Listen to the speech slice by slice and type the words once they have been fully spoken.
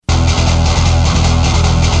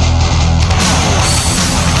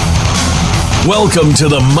Welcome to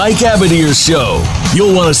the Mike Abadir Show.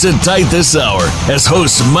 You'll want to sit tight this hour as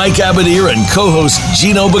hosts Mike Abadir and co-host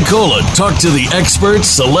Gino Bacola talk to the experts,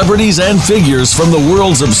 celebrities, and figures from the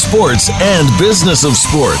worlds of sports and business of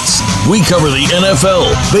sports. We cover the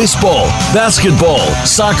NFL, baseball, basketball,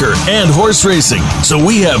 soccer, and horse racing, so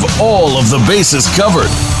we have all of the bases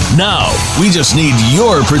covered. Now, we just need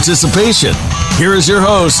your participation. Here is your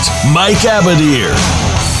host, Mike Abadir.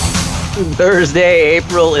 Thursday,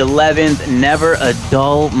 April 11th, never a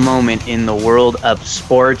dull moment in the world of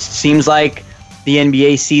sports. Seems like the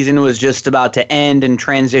NBA season was just about to end and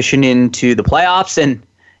transition into the playoffs, and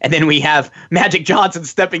then we have Magic Johnson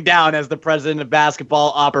stepping down as the president of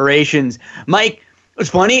basketball operations. Mike, it's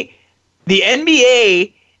funny, the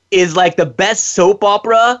NBA is like the best soap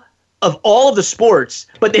opera of all of the sports,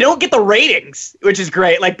 but they don't get the ratings, which is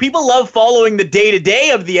great. Like, people love following the day-to-day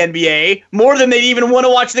of the NBA more than they even want to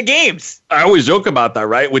watch the games. I always joke about that,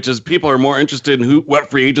 right? Which is people are more interested in what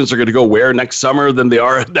free agents are going to go where next summer than they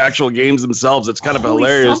are in the actual games themselves. It's kind of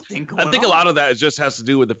hilarious. I think a lot of that just has to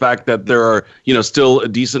do with the fact that there are, still a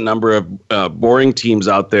decent number of boring teams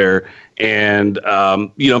out there, and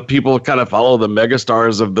people kind of follow the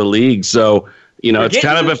megastars of the league. So, it's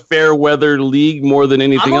kind of a fair weather league more than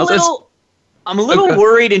anything else. I'm a little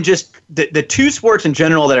worried in just the two sports in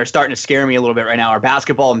general that are starting to scare me a little bit right now are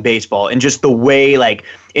basketball and baseball. And just the way, like,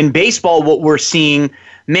 in baseball, what we're seeing,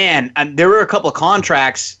 man, there were a couple of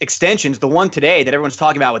contracts extensions. The one today that everyone's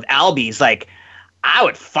talking about with Albies, like, I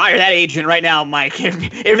would fire that agent right now, Mike.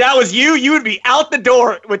 If that was you, you would be out the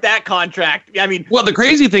door with that contract. I mean, well, the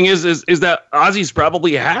crazy thing is that Ozzy's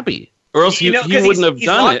probably happy. Or else he wouldn't have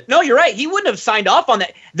done it. No, you're right. He wouldn't have signed off on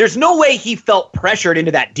that. There's no way he felt pressured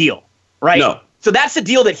into that deal, right? No. So that's the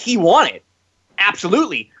deal that he wanted.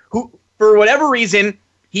 Absolutely. For whatever reason,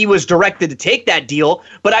 he was directed to take that deal.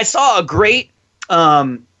 But I saw a great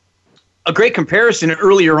comparison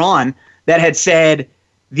earlier on that had said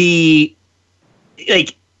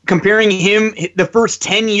comparing him the first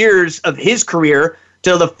 10 years of his career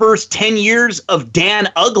to the first 10 years of Dan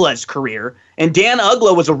Uggla's career. And Dan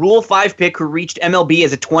Uggla was a Rule 5 pick who reached MLB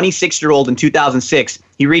as a 26-year-old in 2006.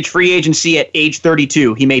 He reached free agency at age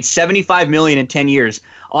 32. He made $75 million in 10 years.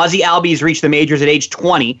 Ozzy Albies reached the majors at age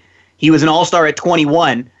 20. He was an all-star at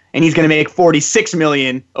 21, and he's going to make $46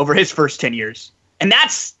 million over his first 10 years. And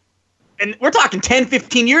we're talking 10,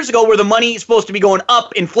 15 years ago where the money is supposed to be going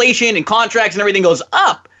up, inflation and contracts and everything goes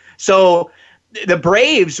up. So the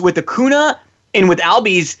Braves with Acuna and with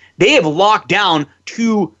Albies, they have locked down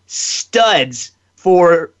two studs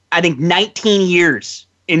for, I think, 19 years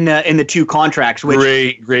in the two contracts.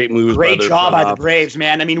 Which, great move. Great job by the Braves,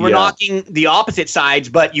 man. I mean, we're knocking the opposite sides,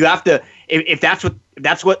 but you have to, if that's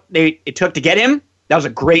what it took to get him, that was a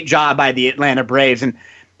great job by the Atlanta Braves. And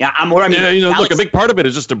look, a big part of it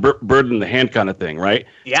is just a bird in the hand kind of thing, right?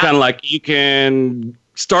 Yeah. It's kind of like you can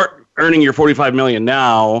start earning your $45 million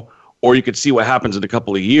now, or you could see what happens in a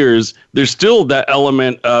couple of years. There's still that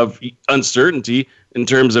element of uncertainty in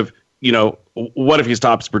terms of, what if he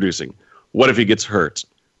stops producing? What if he gets hurt?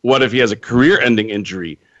 What if he has a career-ending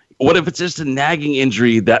injury? What if it's just a nagging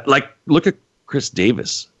injury that, look at Chris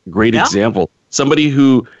Davis, great example. Somebody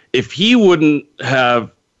who, if he wouldn't have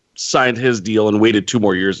signed his deal and waited 2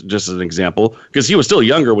 more years, just as an example, because he was still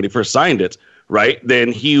younger when he first signed it, right?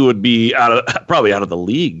 Then he would be probably out of the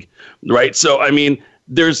league, right? So, I mean,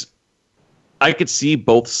 I could see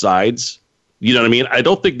both sides. You know what I mean? I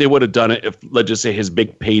don't think they would have done it if, let's just say, his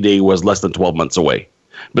big payday was less than 12 months away.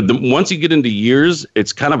 But once you get into years,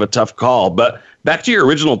 it's kind of a tough call. But back to your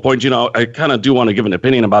original point, I kind of do want to give an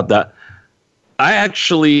opinion about that. I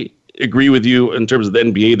actually agree with you in terms of the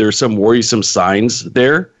NBA. There's some worrisome signs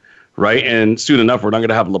there, right? And soon enough, we're not going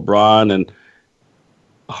to have LeBron and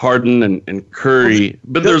Harden and Curry.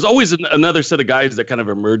 But there's always another set of guys that kind of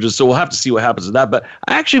emerges. So we'll have to see what happens with that. But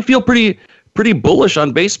I actually feel pretty bullish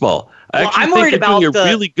on baseball. I'm think they're doing a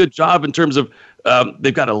really good job in terms of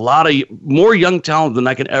they've got a lot of more young talent than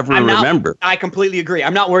I can ever remember. I completely agree.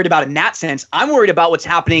 I'm not worried about it in that sense. I'm worried about what's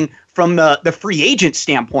happening from the free agent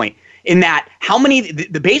standpoint, in that how many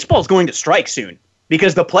the baseball is going to strike soon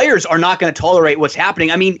because the players are not going to tolerate what's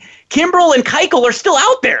happening. I mean, Kimbrel and Keuchel are still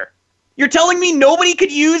out there. You're telling me nobody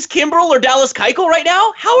could use Kimbrel or Dallas Keuchel right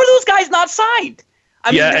now? How are those guys not signed?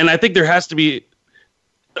 And I think there has to be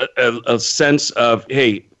a sense of,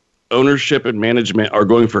 hey, ownership and management are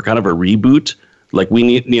going for kind of a reboot. Like, we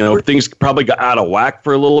need, things probably got out of whack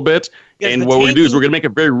for a little bit. And what we do is we're going to make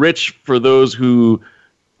it very rich for those who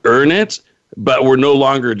earn it, but we're no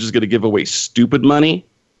longer just going to give away stupid money.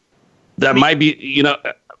 That might be,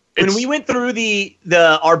 when we went through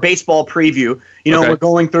our baseball preview, we're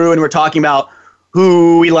going through and we're talking about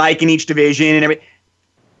who we like in each division and everything.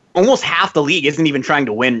 Almost half the league isn't even trying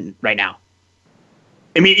to win right now.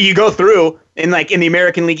 I mean, you go through, and like in the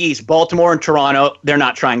American League East, Baltimore and Toronto, they're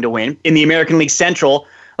not trying to win. In the American League Central,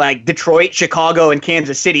 like Detroit, Chicago, and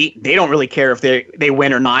Kansas City, they don't really care if they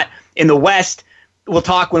win or not. In the West, we'll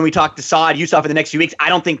talk when we talk to Saad, Yusuf, for the next few weeks. I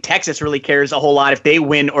don't think Texas really cares a whole lot if they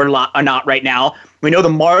win or not right now. We know the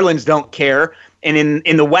Marlins don't care. And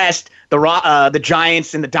in the West, the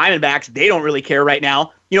Giants and the Diamondbacks, they don't really care right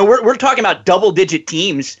now. You know, we're talking about double-digit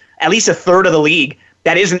teams, at least a third of the league,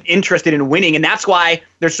 that isn't interested in winning. And that's why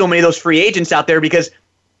there's so many of those free agents out there, because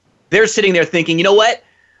they're sitting there thinking, you know what?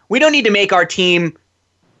 We don't need to make our team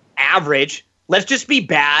average. Let's just be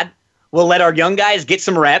bad. We'll let our young guys get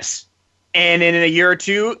some reps. And in a year or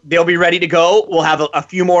two, they'll be ready to go. We'll have a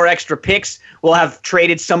few more extra picks. We'll have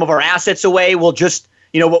traded some of our assets away. We'll just,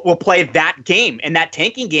 we'll play that game and that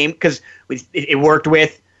tanking game, because it worked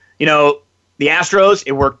with, the Astros.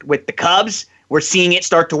 It worked with the Cubs. We're seeing it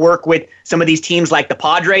start to work with some of these teams like the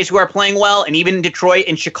Padres, who are playing well, and even Detroit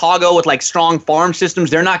and Chicago with like strong farm systems.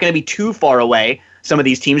 They're not going to be too far away, some of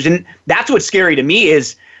these teams. And that's what's scary to me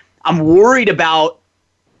is I'm worried about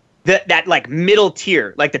that like middle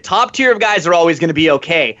tier. Like the top tier of guys are always going to be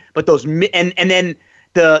okay, but those and then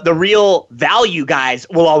the real value guys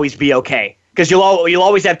will always be okay, because you'll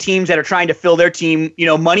always have teams that are trying to fill their team,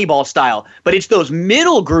 Moneyball style. But it's those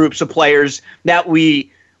middle groups of players that we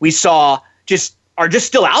saw are just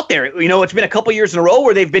still out there. It's been a couple years in a row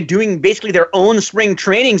where they've been doing basically their own spring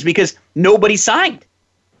trainings because nobody signed.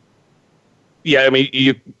 Yeah, I mean,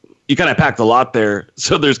 you kind of packed a lot there,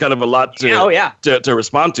 so there's kind of a lot to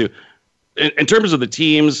respond to. In terms of the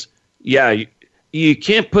teams, you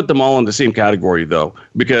can't put them all in the same category, though,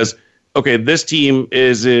 because, okay, this team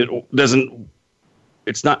it's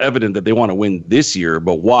not evident that they want to win this year,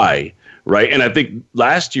 but why, right? And I think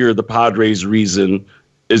last year the Padres' reason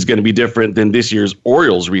is going to be different than this year's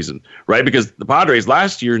Orioles reason, right? Because the Padres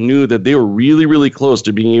last year knew that they were really, really close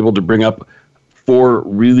to being able to bring up 4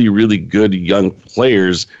 really, really good young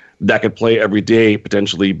players that could play every day,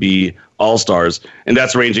 potentially be all-stars. And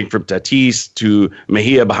that's ranging from Tatis to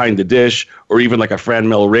Mejia behind the dish, or even like a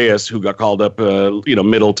Franmil Reyes who got called up,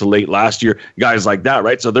 middle to late last year, guys like that,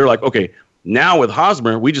 right? So they're like, okay, now with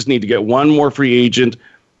Hosmer, we just need to get one more free agent,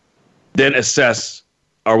 then assess,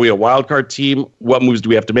 are we a wild card team? What moves do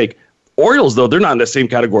we have to make? Orioles, though, they're not in the same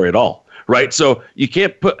category at all, right? So you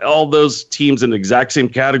can't put all those teams in the exact same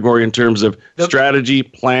category in terms of strategy,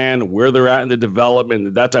 plan, where they're at in the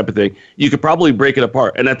development, that type of thing. You could probably break it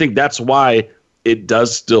apart. And I think that's why it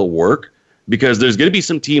does still work, because there's going to be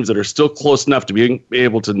some teams that are still close enough to being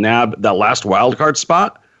able to nab that last wild card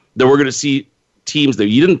spot, that we're going to see teams that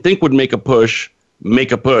you didn't think would make a push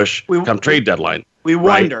come trade deadline. We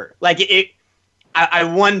wonder. Right? I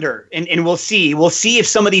wonder, and we'll see. We'll see if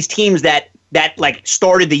some of these teams that like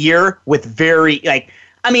started the year with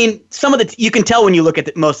some of the you can tell when you look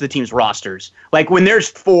at most of the teams' rosters. Like when there's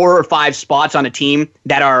 4 or 5 spots on a team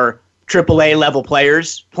that are AAA level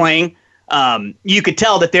players playing, you could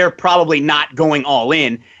tell that they're probably not going all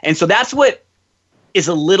in, and so that's what is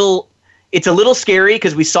a little scary,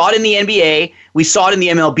 because we saw it in the NBA, we saw it in the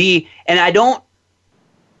MLB, and I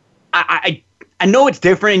know it's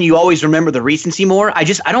different and you always remember the recency more. I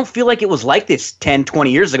don't feel like it was like this 10, 20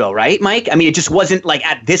 years ago, right, Mike? I mean, it just wasn't like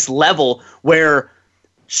at this level where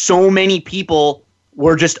so many people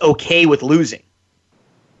were just okay with losing.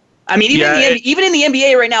 I mean, even in the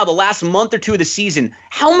NBA right now, the last month or two of the season,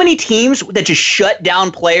 how many teams that just shut down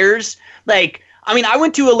players? Like, I mean, I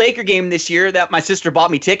went to a Laker game this year that my sister bought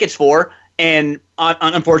me tickets for, and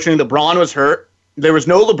unfortunately LeBron was hurt. There was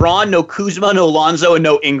no LeBron, no Kuzma, no Lonzo, and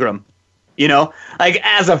no Ingram. Like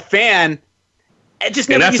as a fan, it just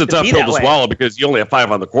never used to be that way. And that's a tough pill to swallow, because you only have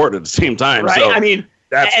 5 on the court at the same time. Right? So I mean,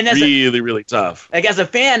 that's really, really tough. Like as a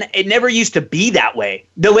fan, it never used to be that way.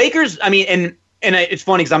 The Lakers, I mean, and it's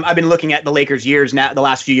funny because I've been looking at the Lakers years now, the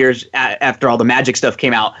last few years after all the Magic stuff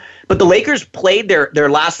came out. But the Lakers played their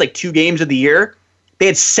last 2 games of the year. They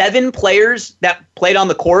had 7 players that played on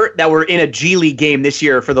the court that were in a G League game this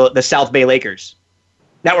year for the South Bay Lakers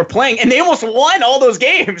that were playing, and they almost won all those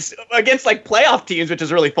games against playoff teams, which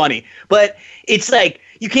is really funny. But it's like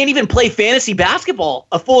you can't even play fantasy basketball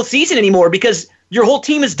a full season anymore because your whole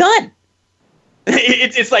team is done.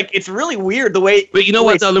 It's really weird the way. But you know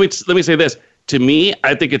what? Though, let me say this. To me,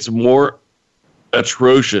 I think it's more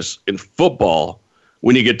atrocious in football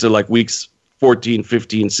when you get to weeks 14,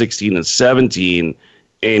 15, 16, and 17,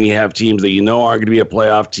 and you have teams that are going to be a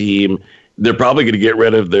playoff team. They're probably going to get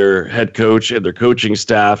rid of their head coach and their coaching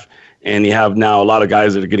staff, and you have now a lot of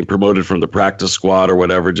guys that are getting promoted from the practice squad or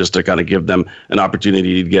whatever, just to kind of give them an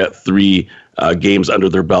opportunity to get 3 games under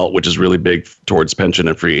their belt, which is really big towards pension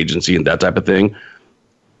and free agency and that type of thing.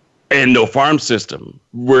 And no farm system.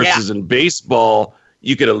 Versus in baseball,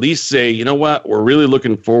 you could at least say, you know what, we're really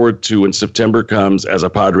looking forward to when September comes as a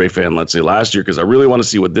Padre fan, let's say last year, because I really want to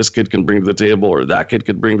see what this kid can bring to the table or that kid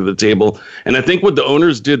could bring to the table. And I think what the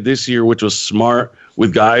owners did this year, which was smart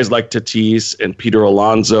with guys like Tatis and Peter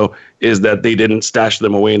Alonso, is that they didn't stash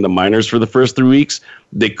them away in the minors for the first 3 weeks.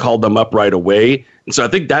 They called them up right away. And so I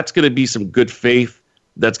think that's going to be some good faith.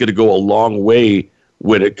 That's going to go a long way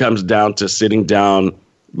when it comes down to sitting down,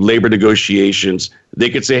 labor negotiations. They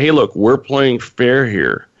could say, hey, look, we're playing fair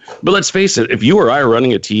here. But let's face it, if you or I are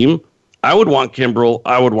running a team, I would want Kimbrel,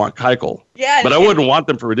 I would want Keuchel. Yeah, but I wouldn't want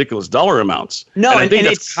them for ridiculous dollar amounts. No, and I think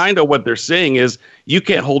that's kind of what they're saying is you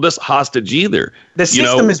can't hold us hostage either. The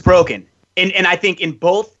system is broken. And I think in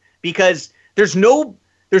both, because there's no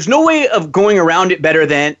way of going around it better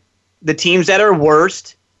than the teams that are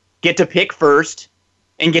worst get to pick first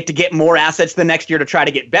and get more assets the next year to try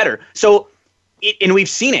to get better. So and we've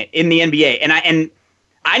seen it in the NBA, and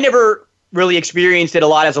I never really experienced it a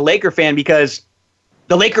lot as a Laker fan because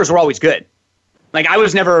the Lakers were always good. Like I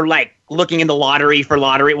was never like looking in the lottery for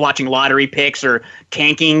watching lottery picks or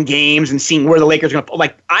tanking games and seeing where the Lakers are going to.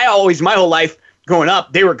 Like I always, my whole life growing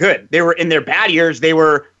up, they were good. They were in their bad years. They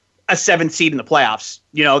were a 7th seed in the playoffs.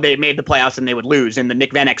 You know, they made the playoffs and they would lose. And the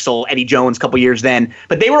Nick Van Exel, Eddie Jones, couple years then,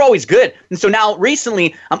 but they were always good. And so now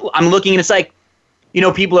recently, I'm looking and it's like, you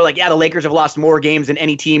know, people are like, yeah, the Lakers have lost more games than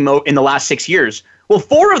any team in the last 6 years. Well,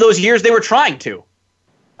 4 of those years they were trying to.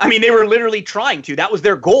 I mean, they were literally trying to. That was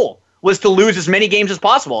their goal, was to lose as many games as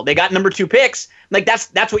possible. They got number 2 picks. Like that's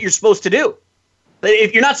what you're supposed to do.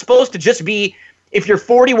 If you're not supposed to just be, if you're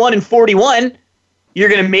 41-41, you're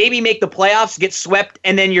going to maybe make the playoffs, get swept,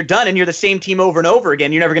 and then you're done, and you're the same team over and over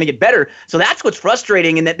again. You're never going to get better. So that's what's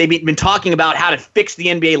frustrating, in that they've been talking about how to fix the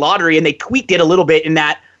NBA lottery, and they tweaked it a little bit in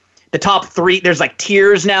that the top 3, there's like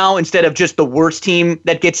tiers now instead of just the worst team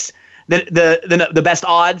that gets the best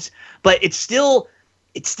odds. But it's still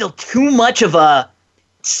too much of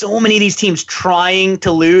so many of these teams trying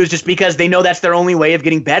to lose just because they know that's their only way of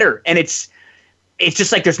getting better. And it's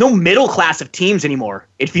just like there's no middle class of teams anymore.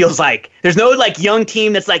 It feels like there's no like young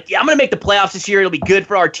team that's like, yeah, I'm going to make the playoffs this year. It'll be good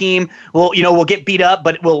for our team. We'll get beat up,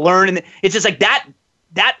 but we'll learn. And it's just like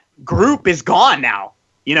that group is gone now,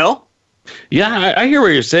 you know? Yeah, I hear what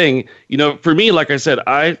you're saying. You know, for me, like I said,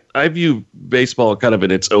 I view baseball kind of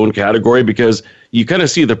in its own category because you kind of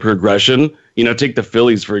see the progression. You know, take the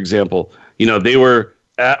Phillies, for example. You know, they were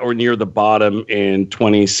at or near the bottom in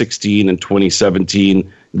 2016 and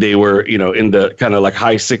 2017. They were, you know, in the kind of like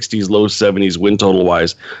high 60s, low 70s win total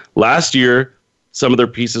wise. Last year, some of their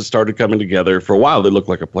pieces started coming together. For a while, they looked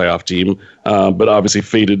like a playoff team, but obviously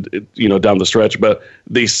faded, you know, down the stretch. But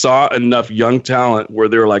they saw enough young talent where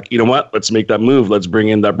they were like, you know what, let's make that move. Let's bring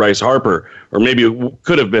in that Bryce Harper, or maybe it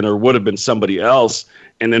could have been or would have been somebody else.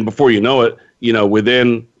 And then before you know it, you know,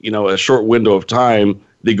 within, you know, a short window of time,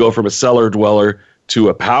 they go from a cellar dweller to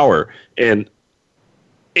a power. And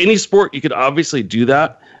any sport, you could obviously do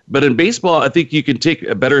that. But in baseball, I think you can take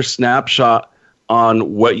a better snapshot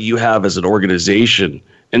on what you have as an organization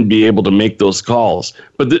and be able to make those calls.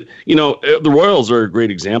 But, the Royals are a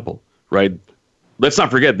great example, right? Let's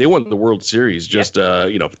not forget, they won the World Series just,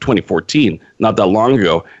 2014, not that long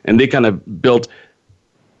ago. And they kind of built,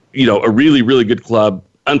 you know, a really, really good club.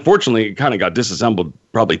 Unfortunately, it kind of got disassembled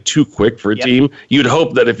probably too quick for a team. You'd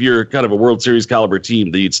hope that if you're kind of a World Series caliber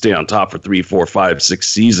team, that you'd stay on top for 3, 4, 5, 6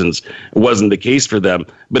 seasons. It wasn't the case for them.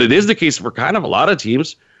 But it is the case for kind of a lot of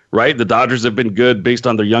teams. Right, the Dodgers have been good based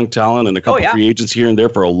on their young talent and a couple free agents here and there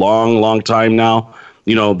for a long, long time now.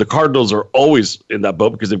 You know, the Cardinals are always in that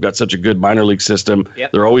boat because they've got such a good minor league system.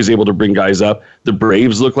 Yep. They're always able to bring guys up. The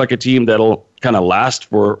Braves look like a team that'll kind of last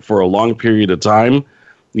for a long period of time.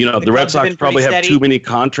 You know, the Red Sox probably have too many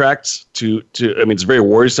contracts to. I mean, it's very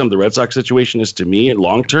worrisome. The Red Sox situation is to me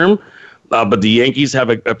long term, but the Yankees have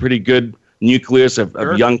a pretty good nucleus of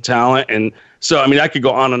young talent. And so, I mean, I could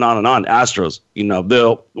go on and on and on. Astros, you know,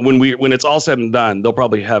 when it's all said and done, they'll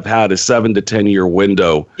probably have had a 7 to 10 year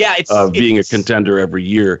window of being a contender every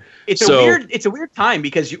year. It's a weird time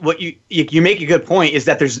because what you make a good point is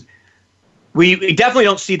that we definitely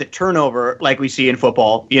don't see the turnover like we see in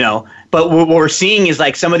football, you know, but what we're seeing is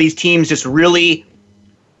like some of these teams just really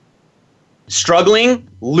struggling,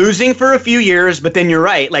 losing for a few years, but then you're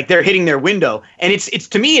right, like they're hitting their window. And it's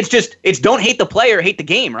to me, it's don't hate the player, hate the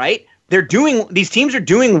game, right? These teams are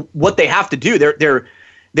doing what they have to do.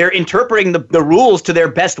 They're interpreting the rules to their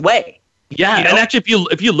best way. Yeah, you know? And actually,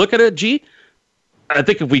 if you look at it, I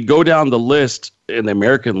think if we go down the list in the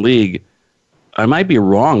American League, I might be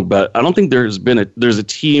wrong, but I don't think there's a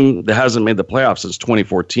team that hasn't made the playoffs since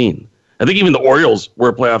 2014. I think even the Orioles were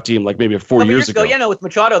a playoff team like maybe 4 years ago. Yeah, no, with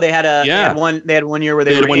Machado they had one year where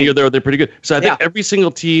they were they're pretty good. So I think every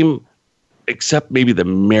single team except maybe the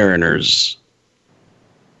Mariners,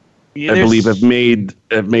 I believe have made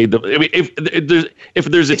the. I mean, if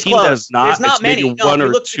there's a team that's not, there's not many. Maybe one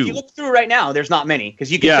or If two. you look through right now, there's not many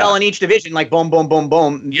because you can tell in each division like boom, boom, boom,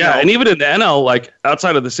 boom. Yeah, and even in the NL, like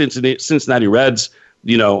outside of the Cincinnati Reds,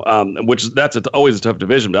 which that's always a tough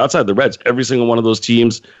division, but outside the Reds, every single one of those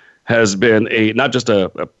teams has been not just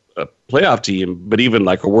a playoff team, but even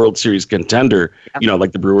like a World Series contender.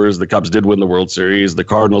 Like the Brewers, the Cubs did win the World Series. The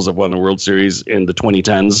Cardinals have won the World Series in the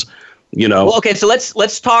 2010s. Well, okay, so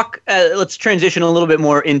let's talk. Let's transition a little bit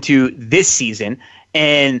more into this season,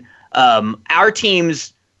 and our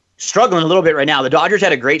team's struggling a little bit right now. The Dodgers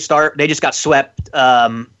had a great start. They just got swept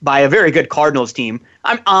by a very good Cardinals team.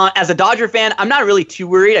 I'm as a Dodger fan, I'm not really too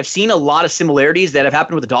worried. I've seen a lot of similarities that have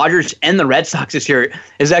happened with the Dodgers and the Red Sox this year.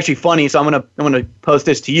 It's actually funny, so I'm gonna post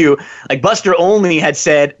this to you. Like Buster Olney had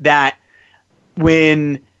said that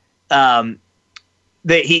when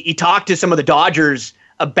he talked to some of the Dodgers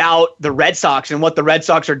about the Red Sox and what the Red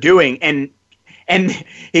Sox are doing, and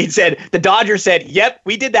he said the Dodgers said, "Yep,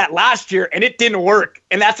 we did that last year and it didn't work."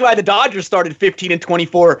 And that's why the Dodgers started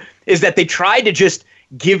 15-24 is that they tried to just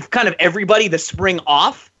give kind of everybody the spring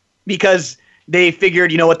off because they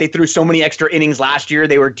figured, they threw so many extra innings last year.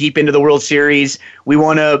 They were deep into the World Series. We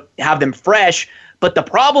want to have them fresh. But the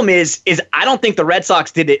problem is I don't think the Red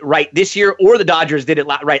Sox did it right this year or the Dodgers did it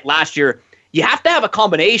right last year. You have to have a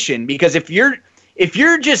combination because if you're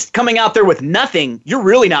just coming out there with nothing, you're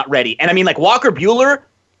really not ready. And I mean, like Walker Buehler,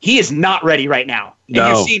 he is not ready right now. And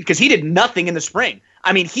you've seen because he did nothing in the spring.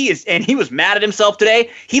 I mean, he was mad at himself today.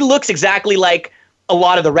 He looks exactly like a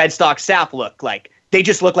lot of the Red Sox staff look like. They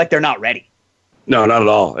just look like they're not ready. No, not at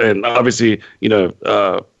all. And obviously,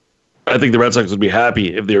 I think the Red Sox would be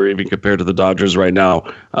happy if they were even compared to the Dodgers right now.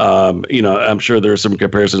 I'm sure there are some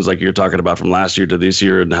comparisons like you're talking about from last year to this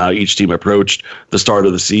year and how each team approached the start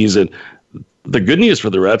of the season. The good news for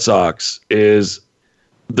the Red Sox is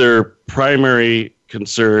their primary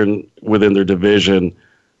concern within their division,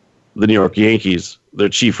 the New York Yankees, their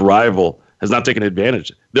chief rival, has not taken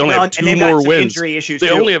advantage. They only have two more wins. They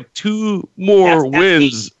only have two more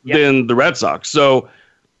wins than the Red Sox. So,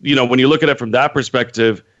 when you look at it from that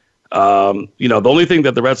perspective, the only thing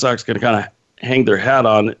that the Red Sox can kind of hang their hat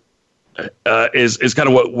on is kind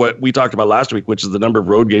of what we talked about last week, which is the number of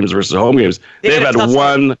road games versus home games. They've had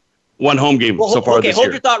one home game so far this year. Okay, hold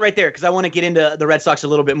your thought right there because I want to get into the Red Sox a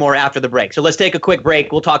little bit more after the break. So let's take a quick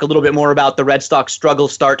break. We'll talk a little bit more about the Red Sox struggle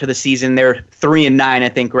start to the season. They're 3-9, I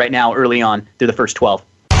think, right now, early on through the first 12.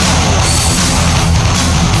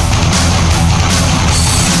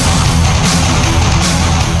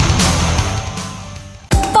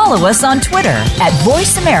 Follow us on Twitter at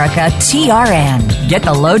VoiceAmericaTRN. Get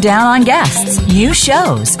the lowdown on guests, new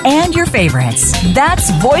shows, and your favorites. That's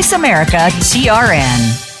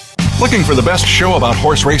VoiceAmericaTRN. Looking for the best show about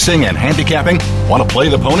horse racing and handicapping? Want to play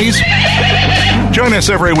the ponies? Join us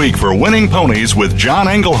every week for Winning Ponies with John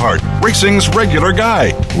Englehart, racing's regular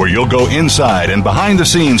guy, where you'll go inside and behind the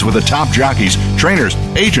scenes with the top jockeys, trainers,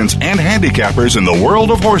 agents, and handicappers in the world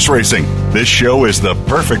of horse racing. This show is the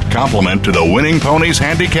perfect complement to the Winning Ponies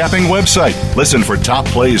handicapping website. Listen for top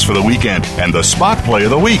plays for the weekend and the spot play of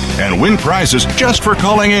the week and win prizes just for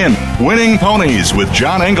calling in. Winning Ponies with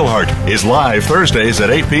John Englehart is live Thursdays at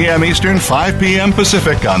 8 p.m. Eastern, 5 p.m.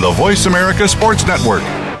 Pacific on the Voice America Sports Network.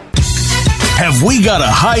 Have we got a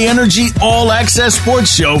high-energy, all-access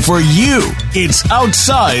sports show for you? It's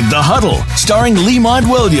Outside the Huddle, starring Lemont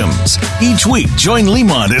Williams. Each week, join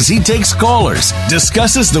Lemont as he takes callers,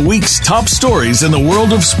 discusses the week's top stories in the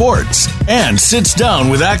world of sports, and sits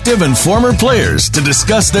down with active and former players to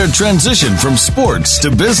discuss their transition from sports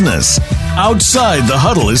to business. Outside the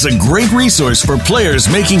Huddle is a great resource for players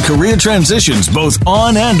making career transitions both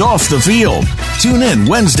on and off the field. Tune in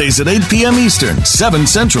Wednesdays at 8 p.m. Eastern, 7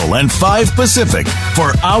 Central, and 5 Pacific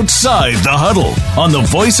for Outside the Huddle on the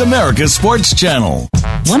Voice America Sports Channel.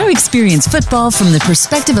 Want to experience football from the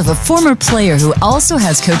perspective of a former player who also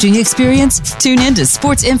has coaching experience? Tune in to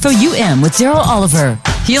Sports Info UM with Daryl Oliver.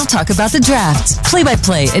 He'll talk about the draft,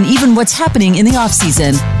 play-by-play, and even what's happening in the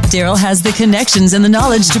offseason. Daryl has the connections and the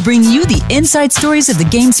knowledge to bring you the inside stories of the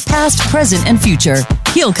game's past, present, and future.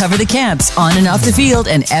 He'll cover the camps, on and off the field,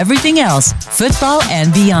 and everything else, football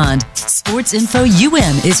and beyond. Sports Info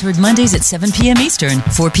UM is heard Mondays at 7 p.m. Eastern,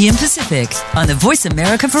 4 p.m. Pacific on the Voice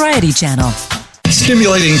America Variety Channel.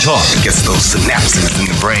 Stimulating talk. Gets those synapses in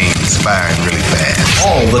the brain firing really fast.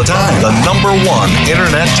 All the time. The #1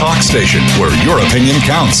 internet talk station where your opinion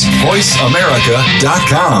counts.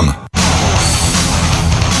 VoiceAmerica.com.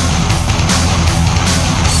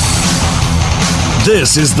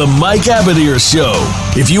 This is the Mike Abadir Show.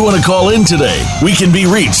 If you want to call in today, we can be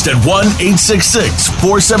reached at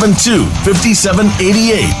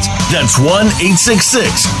 1-866-472-5788. That's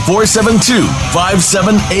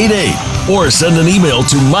 1-866-472-5788. Or send an email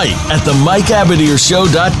to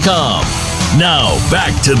mike@themikeabadirshow.com. Now,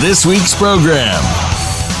 back to this week's program.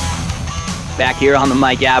 Back here on the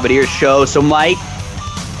Mike Abadir Show. So, Mike,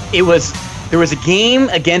 there was a game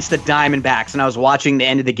against the Diamondbacks, and I was watching the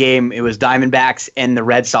end of the game. It was Diamondbacks and the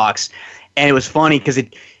Red Sox, and it was funny because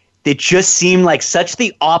it just seemed like such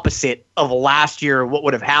the opposite of last year. What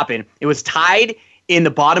would have happened? It was tied in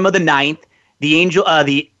the bottom of the ninth. The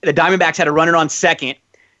Diamondbacks had a runner on second.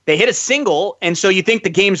 They hit a single, and so you think the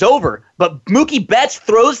game's over. But Mookie Betts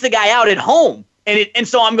throws the guy out at home. And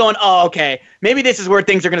so I'm going, oh, okay, maybe this is where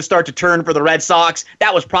things are going to start to turn for the Red Sox.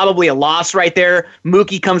 That was probably a loss right there.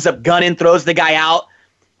 Mookie comes up gunning, throws the guy out.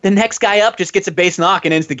 The next guy up just gets a base knock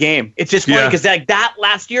and ends the game. It's just funny because that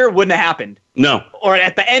last year wouldn't have happened. No. Or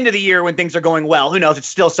at the end of the year when things are going well. Who knows? It's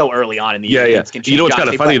still so early on in the year. Yeah. You know what's kind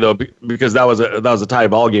of funny, though, because that was a tie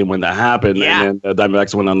ball game when that happened, and then the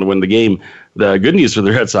Diamondbacks went on to win the game. The good news for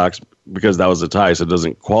the Red Sox, because that was a tie, so it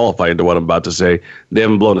doesn't qualify into what I'm about to say, they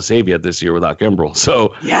haven't blown a save yet this year without Kimbrel.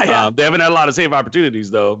 So they haven't had a lot of save opportunities,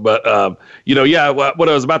 though. But, what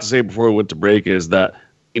I was about to say before we went to break is that,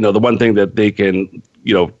 the one thing that they can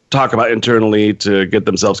talk about internally to get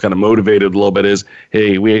themselves kind of motivated a little bit is,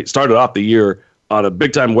 hey, we started off the year on a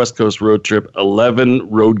big-time West Coast road trip, 11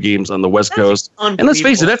 road games on the West Coast. And let's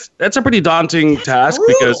face it, that's a pretty daunting task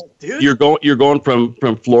because dude. you're going from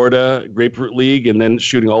Florida, Grapefruit League, and then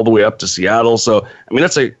shooting all the way up to Seattle. So, I mean,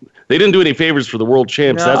 they didn't do any favors for the world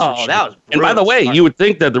champs. No, that was brutal. And by the way, you would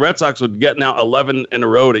think that the Red Sox would get now 11 in a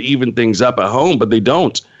row to even things up at home, but they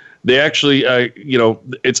don't. They actually,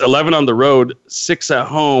 it's 11 on the road, 6 at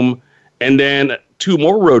home, and then 2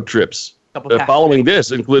 more road trips following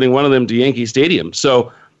this, including one of them to Yankee Stadium.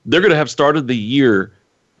 So they're going to have started the year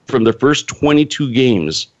from the first 22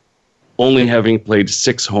 games only having played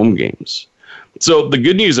 6 home games. So the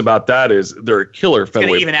good news about that is they're a killer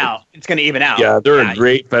Fenway Park. It's going to even out. Yeah, they're a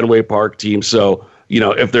great Fenway Park team. So,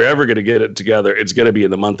 if they're ever going to get it together, it's going to be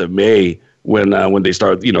in the month of May when they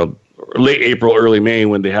start, late April, early May,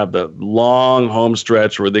 when they have the long home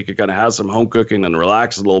stretch where they could kind of have some home cooking and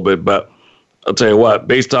relax a little bit. But I'll tell you what,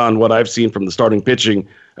 based on what I've seen from the starting pitching,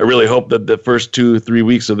 I really hope that the first 2-3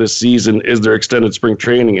 weeks of this season is their extended spring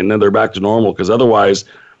training and then they're back to normal. Because otherwise,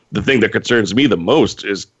 the thing that concerns me the most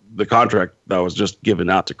is the contract that was just given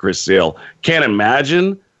out to Chris Sale. Can't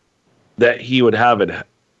imagine that he would have a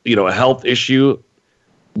health issue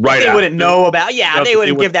right they wouldn't know about. Yeah, they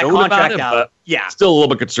wouldn't give that contract out. Yeah, still a little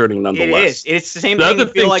bit concerning nonetheless. It is. It's the same thing you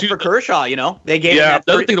feel like for Kershaw. They gave him that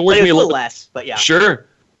the other thing that worries me a little less, but yeah, sure.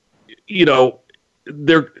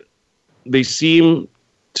 They seem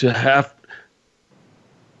to have.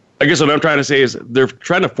 I guess what I'm trying to say is they're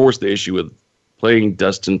trying to force the issue with playing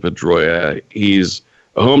Dustin Pedroia. He's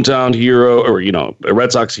a hometown hero, or a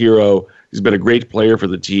Red Sox hero. He's been a great player for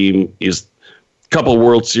the team. He's a couple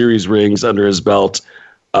World Series rings under his belt.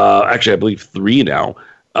 Actually, I believe 3 now.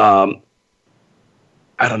 I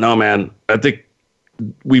don't know, man. I think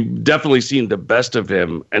we've definitely seen the best of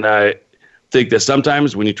him. And I think that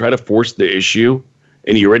sometimes when you try to force the issue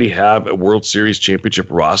and you already have a World Series championship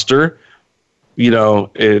roster,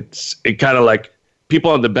 it kind of like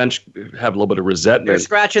people on the bench have a little bit of resentment. They're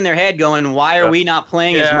scratching their head going, why are we not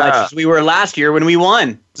playing as much as we were last year when we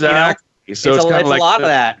won? Exactly. So it's kind of like a lot of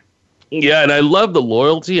that. Yeah, and I love the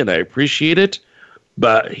loyalty and I appreciate it,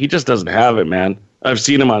 but he just doesn't have it, man. I've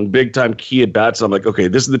seen him on big-time key at-bats. I'm like, okay,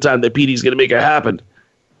 this is the time that Petey's going to make it happen.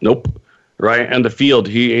 Nope. Right? And the field,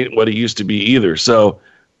 he ain't what he used to be either. So,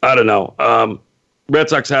 I don't know. Red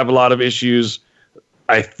Sox have a lot of issues.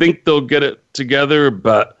 I think they'll get it together,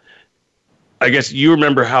 but I guess you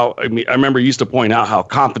remember I remember you used to point out how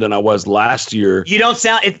confident I was last year. You don't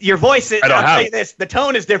sound, your voice is, I'll tell you this, the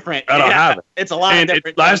tone is different. I don't have it. It's a lot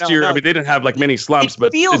different. Last year, they didn't have like many slumps,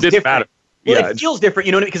 but it didn't different. matter. Well, it feels different,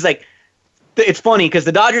 because it's funny because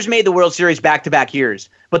the Dodgers made the World Series back-to-back years,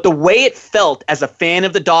 but the way it felt as a fan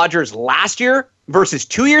of the Dodgers last year versus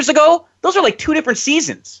 2 years ago, those are like 2 different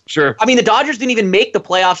seasons. Sure. I mean, the Dodgers didn't even make the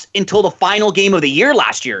playoffs until the final game of the year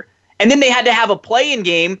last year. And then they had to have a play-in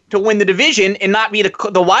game to win the division and not be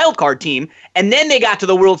the wild card team. And then they got to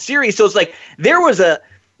the World Series. So it's like there was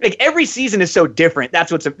every season is so different.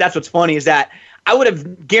 That's what's funny is that I would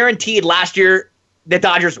have guaranteed last year the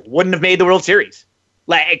Dodgers wouldn't have made the World Series.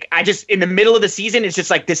 Like, in the middle of the season, it's just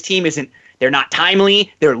like this team they're not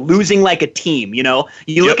timely. They're losing like a team, you know?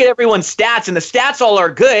 You look at everyone's stats, and the stats all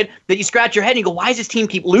are good, that you scratch your head and you go, why does this team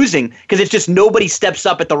keep losing? Because it's just nobody steps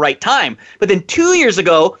up at the right time. But then 2 years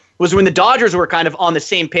ago was when the Dodgers were kind of on the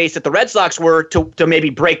same pace that the Red Sox were to maybe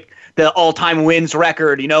break the all-time wins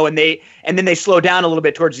record, you know, and then they slowed down a little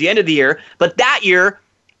bit towards the end of the year. But that year,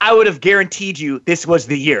 I would have guaranteed you this was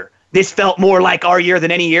the year. This felt more like our year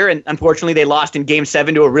than any year, and unfortunately they lost in Game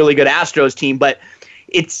 7 to a really good Astros team. But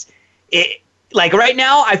like right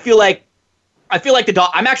now, I feel like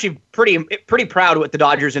I'm actually pretty proud with the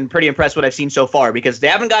Dodgers and pretty impressed with what I've seen so far, because they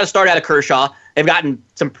haven't got a start out of Kershaw. They've gotten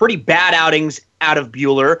some pretty bad outings out of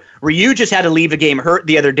Buehler. Ryu just had to leave a game hurt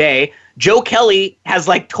the other day. Joe Kelly has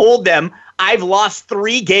told them, I've lost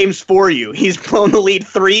 3 games for you. He's blown the lead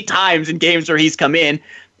 3 times in games where he's come in,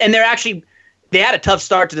 and they had a tough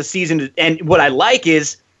start to the season. And what I like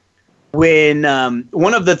is when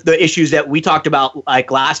one of the issues that we talked about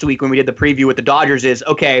last week when we did the preview with the Dodgers is,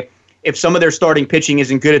 okay, if some of their starting pitching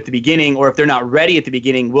isn't good at the beginning, or if they're not ready at the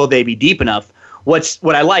beginning, will they be deep enough?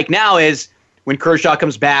 What I like now is when Kershaw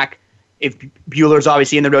comes back, if Buehler's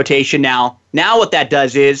obviously in the rotation now what that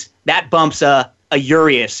does is that bumps a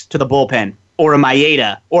Urias to the bullpen, or a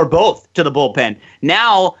Maeda, or both to the bullpen.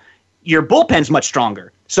 Now your bullpen's much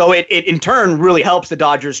stronger. So it in turn really helps the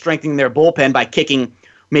Dodgers strengthening their bullpen by kicking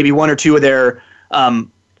maybe 1 or 2 of their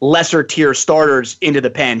lesser tier starters into the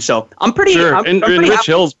pen. So I'm pretty sure. I'm pretty Rich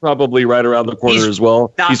Hill's probably right around the corner as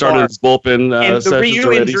well. He started his bullpen and the Ryu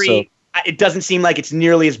already, injury. So. It doesn't seem like it's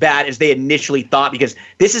nearly as bad as they initially thought, because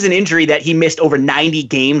this is an injury that he missed over 90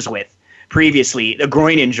 games with previously, a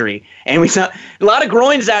groin injury. And we saw a lot of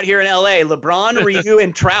groins out here in LA. LeBron, Ryu,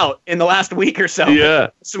 and Trout in the last week or so. Yeah.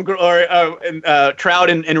 Trout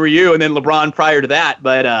and Ryu, and then LeBron prior to that.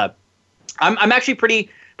 But I'm actually pretty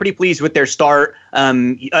pleased with their start.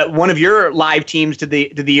 One of your live teams to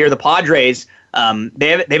the year, the Padres,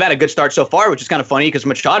 they've had a good start so far, which is kind of funny because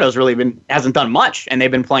Machado's really hasn't done much, and they've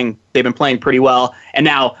been playing pretty well. And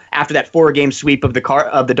now after that 4-game sweep of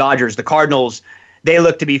the Dodgers, the Cardinals, they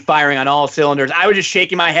look to be firing on all cylinders. I was just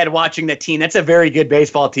shaking my head watching that team. That's a very good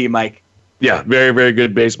baseball team, Mike. Yeah, very, very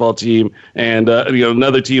good baseball team. And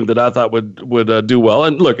another team that I thought would do well.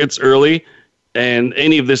 And look, it's early, and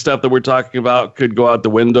any of this stuff that we're talking about could go out the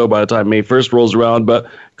window by the time May 1st rolls around. But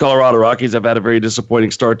Colorado Rockies have had a very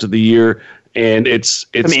disappointing start to the year, and it's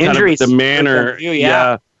kind of the manner.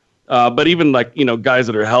 Yeah. But even guys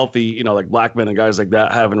that are healthy, like Blackman and guys like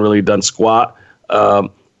that haven't really done squat.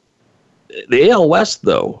 The AL West,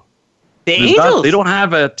 though, the Angels, they don't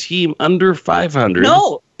have a team under 500.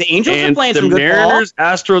 No, the Angels are playing some good ball. The Mariners,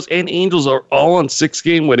 Astros, and Angels are all on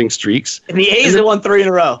 6-game winning streaks. And the A's have won 3 in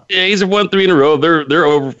a row. The A's have won 3 in a row. They're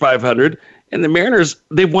over 500. And the Mariners,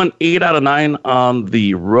 they've won 8 out of 9 on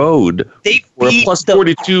the road. They beat plus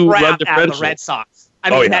 42 run differential. The Red Sox.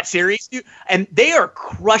 In that series, dude, and they are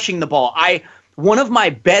crushing the ball. One of my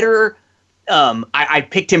better. I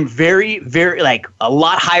picked him very, very a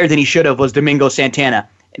lot higher than he should have, was Domingo Santana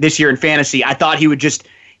this year in fantasy. I thought he would just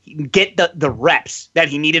get the reps that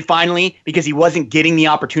he needed finally, because he wasn't getting the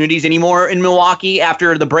opportunities anymore in Milwaukee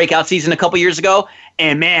after the breakout season a couple years ago.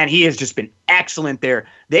 And man, he has just been excellent there.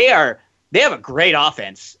 They have a great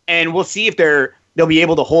offense, and we'll see if they'll be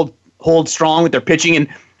able to hold strong with their pitching. And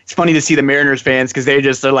it's funny to see the Mariners fans, because they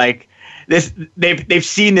just are like, this, they've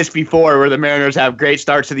seen this before, where the Mariners have great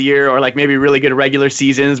starts of the year, or maybe really good regular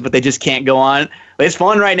seasons, but they just can't go on. But it's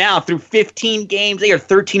fun right now. Through 15 games, they are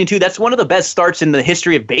 13-2. That's one of the best starts in the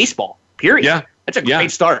history of baseball. Period. Yeah, that's a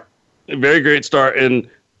great start. A very great start, and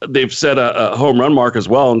they've set a home run mark as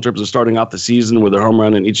well in terms of starting off the season with a home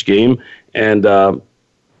run in each game. And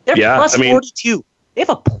they're plus 42. They have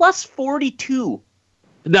a plus 42.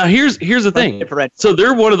 Now here's the thing. So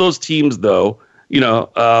they're one of those teams, though,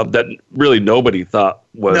 that really nobody thought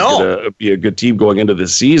was going to be a good team going into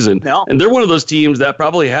this season. No. And they're one of those teams that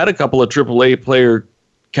probably had a couple of AAA player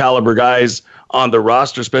caliber guys on the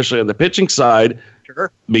roster, especially on the pitching side.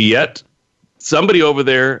 Sure. But yet, somebody over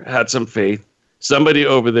there had some faith. Somebody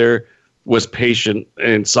over there was patient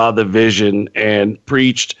and saw the vision and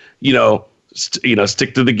preached,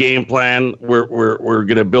 stick to the game plan. We're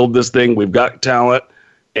going to build this thing. We've got talent.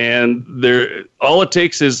 And all it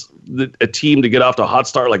takes is a team to get off to a hot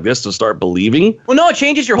start like this to start believing. Well, no, it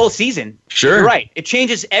changes your whole season. Sure. You're right. It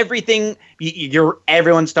changes everything.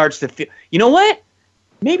 Everyone starts to feel, you know what?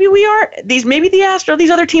 Maybe maybe the Astros, these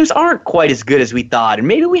other teams aren't quite as good as we thought. And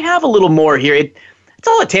maybe we have a little more here. That's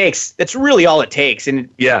all it takes. That's really all it takes. And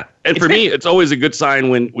yeah. And for me, it's always a good sign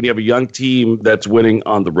when you have a young team that's winning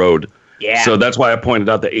on the road. Yeah. So that's why I pointed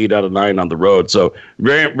out the 8 out of 9 on the road. So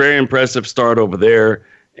very, very impressive start over there.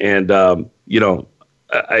 And, I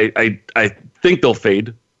think they'll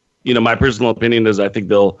fade. My personal opinion is I think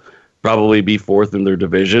they'll probably be 4th in their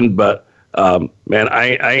division. But, man, I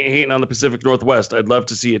ain't hating on the Pacific Northwest. I'd love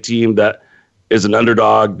to see a team that is an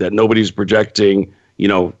underdog that nobody's projecting,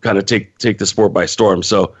 kind of take the sport by storm.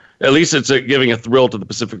 So at least it's giving a thrill to the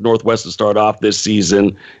Pacific Northwest to start off this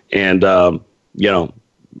season. And,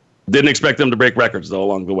 didn't expect them to break records, though,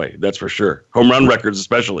 along the way. That's for sure. Home run records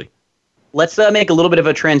especially. Let's make a little bit of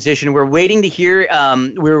a transition. We're waiting to hear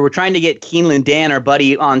we're trying to get Keeneland Dan, our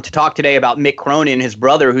buddy, on to talk today about Mick Cronin, his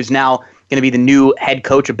brother, who's now going to be the new head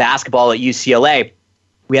coach of basketball at UCLA.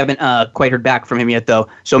 We haven't quite heard back from him yet, though.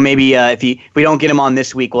 So maybe if we don't get him on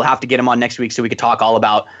this week, we'll have to get him on next week so we could talk all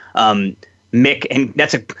about Mick. And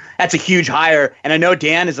that's a huge hire. And I know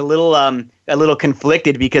Dan is a little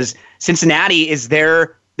conflicted because Cincinnati is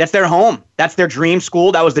that's their home. That's their dream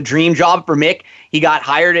school. That was the dream job for Mick. He got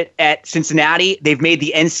hired at Cincinnati. They've made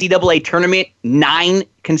the NCAA tournament 9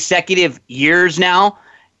 consecutive years now,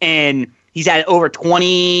 and he's had over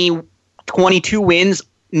 22 wins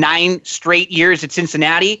 9 straight years at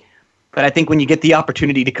Cincinnati. But I think when you get the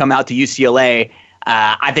opportunity to come out to UCLA,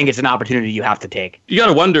 I think it's an opportunity you have to take. You got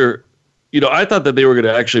to wonder, I thought that they were going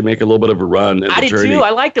to actually make a little bit of a run. I did too. I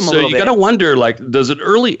liked them a little bit. So you got to wonder, does an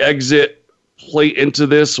early exit play into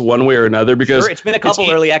this one way or another? Because it's been a couple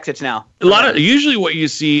early exits now. Usually what you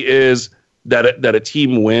see is that a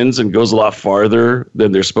team wins and goes a lot farther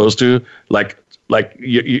than they're supposed to. Like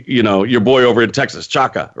your boy over in Texas,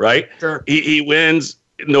 Chaka, right? Sure. He wins.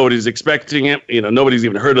 Nobody's expecting him. Nobody's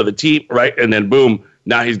even heard of the team, right? And then boom,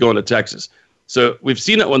 now he's going to Texas. So we've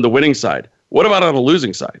seen it on the winning side. What about on the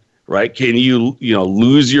losing side, right? Can you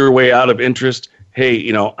lose your way out of interest? Hey,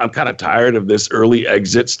 I'm kind of tired of this early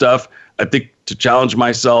exit stuff. I think to challenge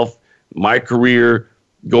myself, my career,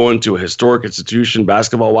 going to a historic institution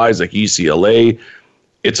basketball-wise like UCLA,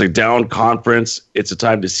 it's a down conference. It's a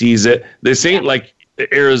time to seize it. This ain't like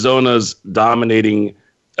Arizona's dominating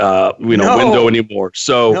window anymore.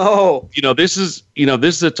 So, this is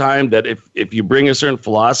a time that if you bring a certain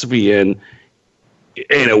philosophy in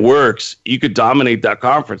and it works, you could dominate that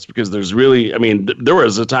conference because there's really, there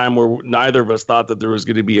was a time where neither of us thought that there was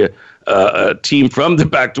going to be a team from the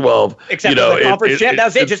Pac-12. Except for the conference champ. That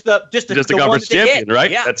was it. Just the conference champion, right?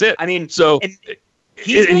 Yeah. That's it. So, and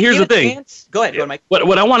here's the thing. Go ahead, Mike.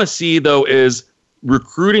 What I want to see, though, is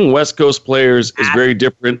recruiting West Coast players is very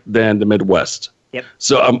different than the Midwest. Yep.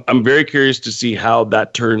 So I'm very curious to see how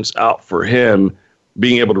that turns out for him,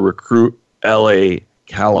 being able to recruit LA,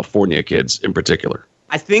 California kids in particular.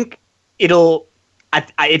 I think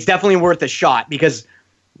it's definitely worth a shot because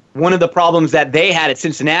one of the problems that they had at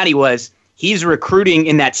Cincinnati was he's recruiting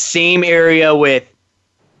in that same area with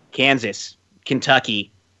Kansas,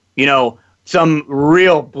 Kentucky, some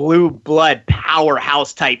real blue blood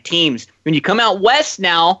powerhouse type teams. When you come out west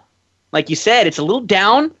now, like you said, it's a little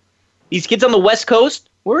down. These kids on the West Coast,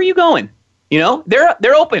 where are you going?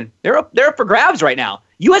 They're open. They're up for grabs right now.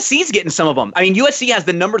 USC's getting some of them. USC has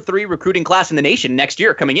the number 3 recruiting class in the nation next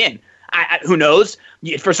year coming in. Who knows?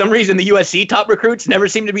 For some reason, the USC top recruits never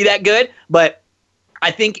seem to be that good. But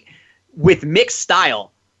I think with Mick's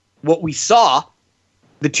style, what we saw,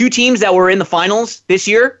 the 2 teams that were in the finals this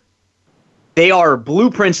year, they are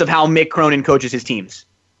blueprints of how Mick Cronin coaches his teams.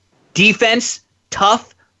 Defense,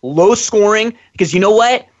 tough, low scoring, because you know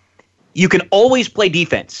what? You can always play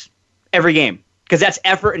defense every game because that's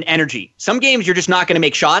effort and energy. Some games you're just not going to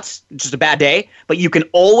make shots. It's just a bad day. But you can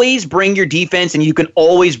always bring your defense and you can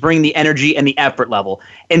always bring the energy and the effort level.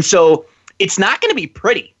 And so it's not going to be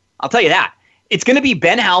pretty. I'll tell you that. It's going to be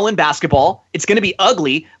Ben Howland basketball. It's going to be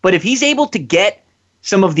ugly. But if he's able to get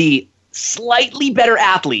some of the slightly better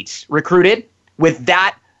athletes recruited with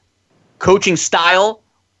that coaching style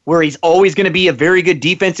where he's always going to be a very good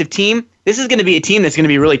defensive team, this is going to be a team that's going to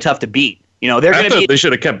be really tough to beat. They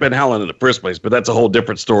should have kept Ben Howland in the first place, but that's a whole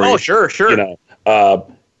different story. Oh, sure. I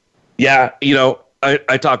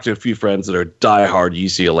talked to a few friends that are diehard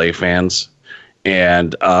UCLA fans,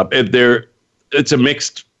 and it's a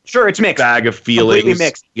mixed. Sure, it's mixed bag of feelings. Completely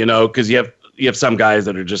mixed. Because you have some guys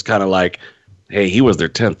that are just kind of like, hey, he was their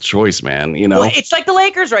 10th choice, man. Well, it's like the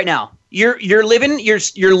Lakers right now. You're living in your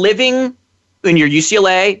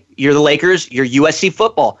UCLA. You're the Lakers. You're USC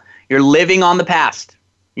football. You're living on the past.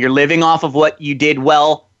 You're living off of what you did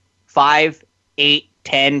well 5, 8,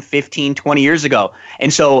 10, 15, 20 years ago.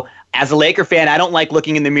 And so as a Laker fan, I don't like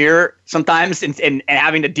looking in the mirror sometimes and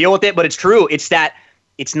having to deal with it, but it's true. It's that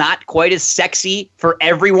it's not quite as sexy for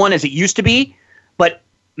everyone as it used to be, but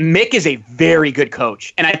Mick is a very good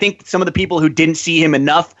coach. And I think some of the people who didn't see him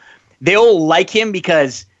enough they'll like him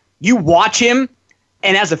because you watch him,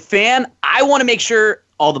 and as a fan, I want to make sure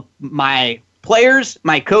my players,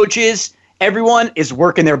 my coaches, everyone is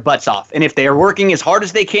working their butts off. And if they are working as hard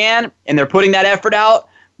as they can and they're putting that effort out,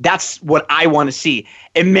 that's what I want to see.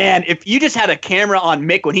 And man, if you just had a camera on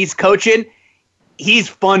Mick when he's coaching, he's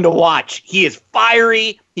fun to watch. He is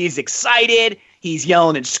fiery. He's excited. He's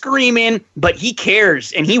yelling and screaming, but he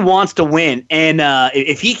cares and he wants to win. And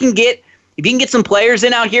if he can get some players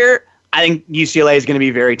in out here, I think UCLA is going to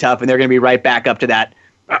be very tough, and they're going to be right back up to that.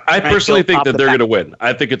 I personally think that they're going to win.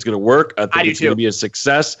 I think it's going to work. I think it's going to be a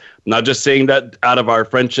success. I'm not just saying that out of our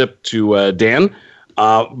friendship to Dan,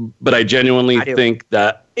 but I genuinely think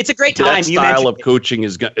that it's a great time. That style of coaching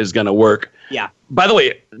is going to work. Yeah. By the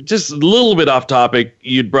way, just a little bit off topic,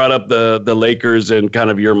 you'd brought up the Lakers and kind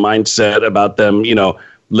of your mindset about them,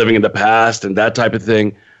 living in the past and that type of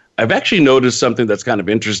thing. I've actually noticed something that's kind of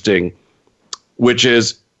interesting, which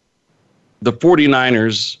is the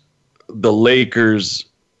 49ers, the Lakers,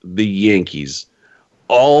 the Yankees,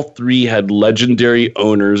 all three had legendary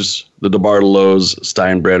owners, the DeBartolos,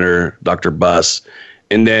 Steinbrenner, Dr. Buss.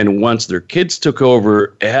 And then once their kids took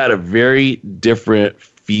over, it had a very different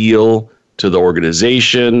feel to the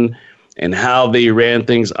organization, and how they ran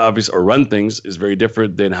things, obviously, or run things is very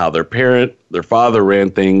different than how their father ran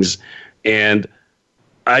things. And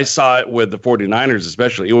I saw it with the 49ers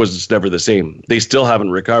especially. It was just never the same. They still haven't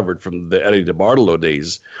recovered from the Eddie DeBartolo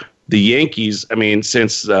days. The Yankees,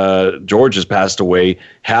 since George has passed away,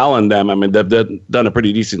 Hal and them, they've done a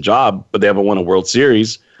pretty decent job, but they haven't won a World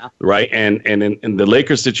Series, right? And in the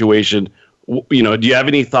Lakers situation, do you have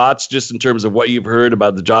any thoughts just in terms of what you've heard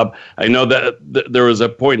about the job? I know that there was a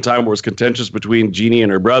point in time where it was contentious between Jeannie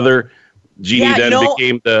and her brother. Jeannie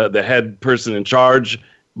became the head person in charge,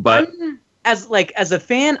 but as a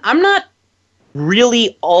fan, I'm not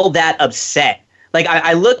really all that upset. Like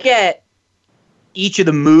I look at each of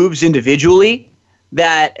the moves individually,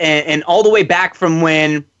 that and all the way back from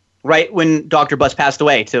when Dr. Buss passed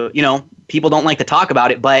away to, people don't like to talk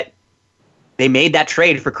about it, but they made that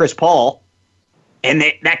trade for Chris Paul, and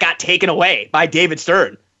that got taken away by David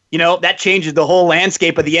Stern. That changes the whole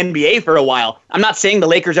landscape of the NBA for a while. I'm not saying the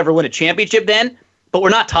Lakers ever win a championship then, but we're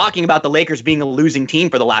not talking about the Lakers being a losing team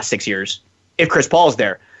for the last 6 years if Chris Paul's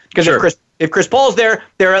there. Because if Chris Paul's there,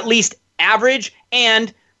 they're at least average,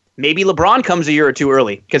 and maybe LeBron comes a year or two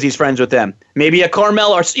early because he's friends with them. Maybe a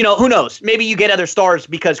Carmel, or who knows? Maybe you get other stars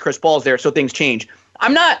because Chris Paul's there, so things change.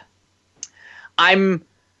 Now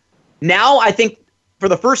I think for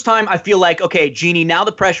the first time I feel like, okay, Jeannie, now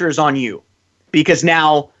the pressure is on you, because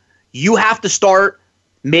now you have to start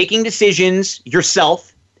making decisions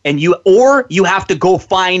yourself, and you have to go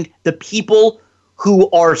find the people who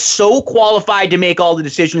are so qualified to make all the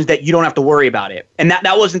decisions that you don't have to worry about it. And that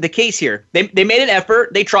wasn't the case here. They made an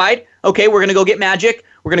effort. They tried. Okay, we're going to go get Magic.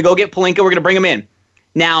 We're going to go get Pelinka. We're going to bring him in.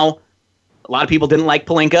 Now, a lot of people didn't like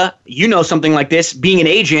Pelinka. Something like this, being an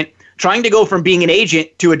agent, trying to go from being an agent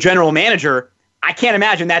to a general manager, I can't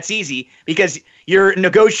imagine that's easy, because you're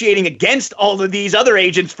negotiating against all of these other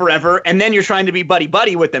agents forever, and then you're trying to be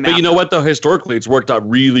buddy-buddy with them. But you know what, though? Historically, it's worked out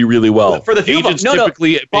really, really well. For the few agents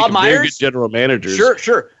typically make very good general managers.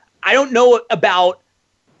 Sure. I don't know about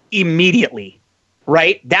immediately,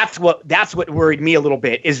 right? That's what worried me a little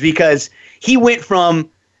bit, is because he went from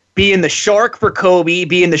being the shark for Kobe,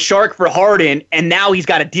 being the shark for Harden, and now he's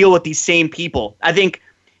got to deal with these same people. I think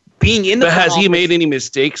being in the But has he made any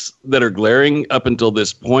mistakes that are glaring up until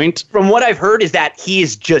this point? From what I've heard is that he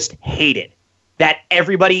is just hated. That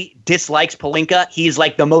everybody dislikes Pelinka. He's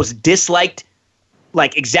like the most disliked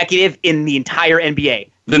executive in the entire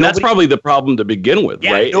NBA. Then that's probably the problem to begin with,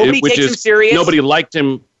 right? Nobody takes him serious. Nobody liked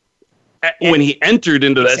him when he entered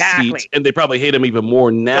into that seat, and they probably hate him even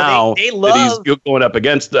more now that he's going up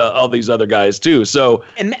against all these other guys too. So,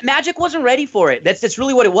 and Magic wasn't ready for it. That's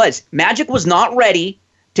really what it was. Magic was not ready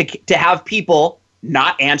to have people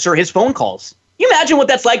not answer his phone calls. You imagine what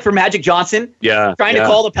that's like for Magic Johnson? Yeah. Trying to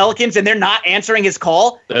call the Pelicans, and they're not answering his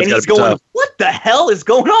call. That's and he's going, tough. What the hell is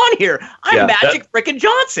going on here? I'm Magic frickin'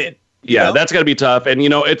 Johnson. Yeah, that's got to be tough. And,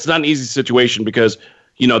 it's not an easy situation because,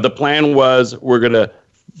 the plan was we're going to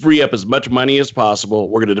free up as much money as possible.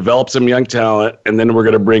 We're going to develop some young talent, and then we're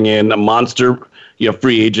going to bring in a monster,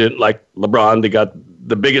 free agent like LeBron. They got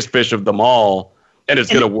the biggest fish of them all. And it's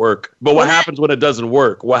going to work. But what happens when it doesn't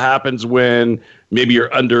work? What happens when maybe you're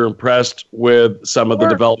underimpressed with some of the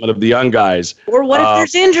development of the young guys? Or what if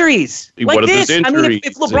there's injuries? If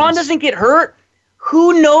LeBron doesn't get hurt,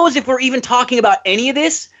 who knows if we're even talking about any of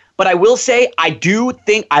this? But I will say, I do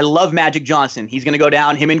think I love Magic Johnson. He's going to go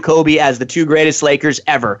down, him and Kobe, as the two greatest Lakers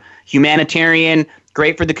ever. Humanitarian,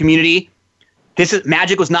 great for the community.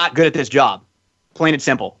 Magic was not good at this job. Plain and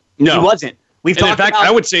simple. No. He wasn't. In fact,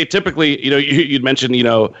 I would say typically, you'd mentioned,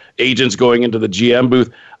 agents going into the GM booth.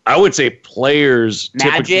 I would say players,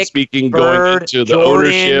 Magic, typically speaking, Bird, going into the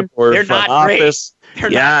Jordan, ownership or front office.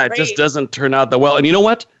 It just doesn't turn out that well. And you know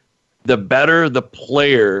what? The better the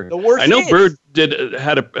player, the worse. I know Bird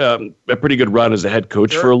had a pretty good run as a head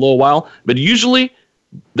coach for a little while, but usually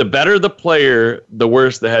the better the player, the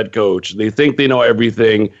worse the head coach. They think they know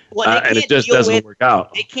everything, and it just doesn't work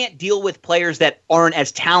out. They can't deal with players that aren't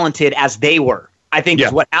as talented as they were. I think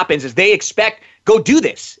is what happens is they expect, go do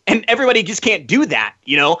this. And everybody just can't do that.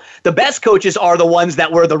 The best coaches are the ones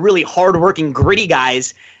that were the really hardworking, gritty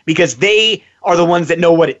guys because they are the ones that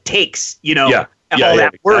know what it takes, all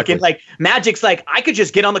that work. Exactly. And like Magic's like, I could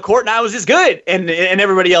just get on the court and I was as good. And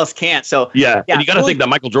everybody else can't. So and you got to think that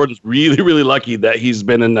Michael Jordan's really, really lucky that he's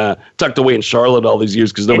been tucked away in Charlotte all these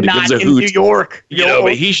years because nobody gives a hoot. New York.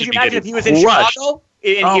 But he should be getting if he was in Chicago?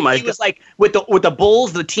 And he was like with the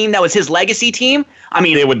Bulls, the team that was his legacy team. I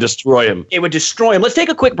mean, they would destroy him. It would destroy him. Let's take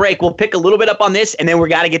a quick break. We'll pick a little bit up on this, and then we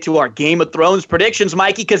got to get to our Game of Thrones predictions,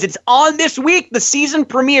 Mikey, because it's on this week, the season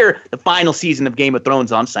premiere, the final season of Game of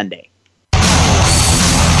Thrones on Sunday.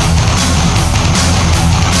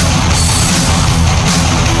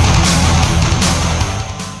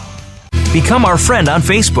 Become our friend on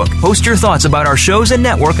Facebook. Post your thoughts about our shows and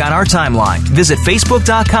network on our timeline. Visit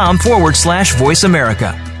Facebook.com/Voice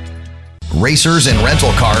America. Racers and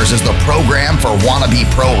Rental Cars is the program for wannabe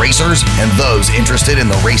pro racers and those interested in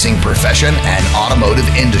the racing profession and automotive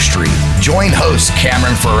industry. Join hosts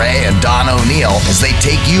Cameron Foray and Don O'Neill as they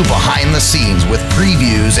take you behind the scenes with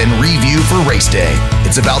previews and review for race day.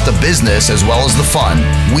 It's about the business as well as the fun.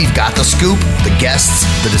 We've got the scoop, the guests,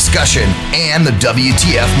 the discussion, and the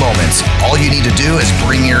WTF moments. All you need to do is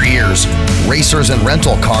bring your ears. Racers and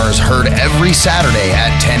Rental Cars heard every Saturday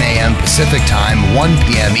at 10 a.m. Pacific Time, 1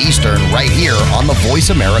 p.m. Eastern, right here on the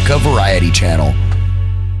Voice America Variety Channel.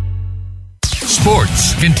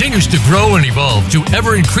 Sports continues to grow and evolve to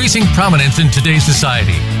ever-increasing prominence in today's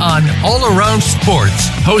society. On All Around Sports,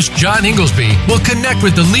 host John Inglesby will connect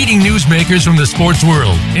with the leading newsmakers from the sports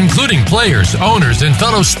world, including players, owners, and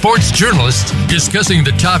fellow sports journalists, discussing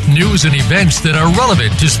the top news and events that are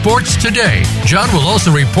relevant to sports today. John will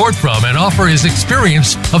also report from and offer his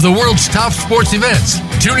experience of the world's top sports events.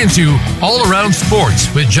 Tune into All Around Sports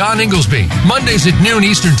with John Inglesby, Mondays at noon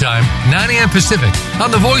Eastern Time, 9 a.m. Pacific, on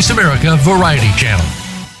the Voice America Variety Channel.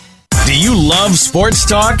 Do you love sports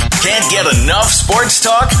talk? Can't get enough sports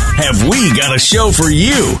talk? Have we got a show for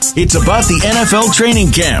you? It's about the NFL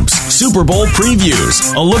training camps, Super Bowl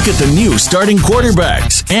previews, a look at the new starting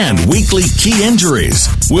quarterbacks, and weekly key injuries.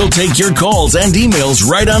 We'll take your calls and emails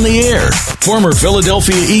right on the air. Former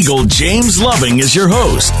Philadelphia Eagle James Loving is your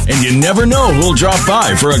host, and you never know who'll drop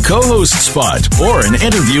by for a co-host spot or an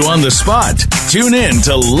interview on the spot. Tune in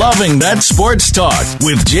to Loving That Sports Talk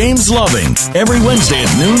with James Loving every Wednesday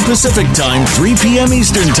at noon Pacific Time, 3 p.m.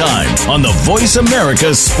 Eastern Time on the Voice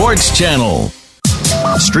America Sports Channel.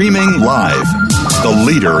 Streaming live, the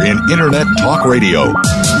leader in Internet talk radio,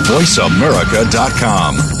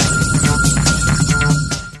 voiceamerica.com.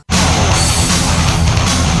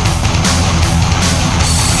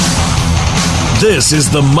 This is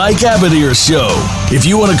the Mike Abedier Show. If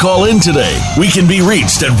you want to call in today, we can be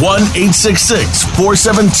reached at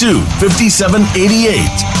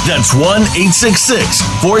 1-866-472-5788. That's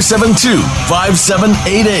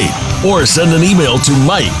 1-866-472-5788. Or send an email to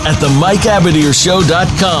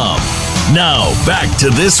mike@themikeabediershow.com. Now, back to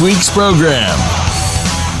this week's program.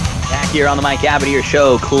 Back here on the Mike Abedier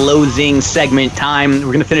Show, closing segment time. We're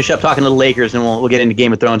going to finish up talking to the Lakers, and we'll get into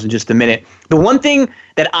Game of Thrones in just a minute. The one thing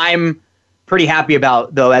that I'm pretty happy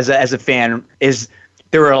about, though, as a fan, is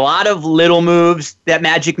there were a lot of little moves that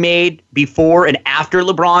Magic made before and after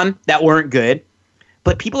LeBron that weren't good.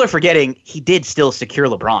 But people are forgetting he did still secure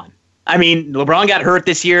LeBron. I mean, LeBron got hurt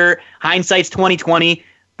this year. Hindsight's 2020.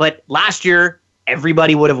 But last year,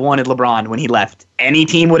 everybody would have wanted LeBron when he left. Any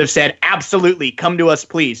team would have said, absolutely, come to us,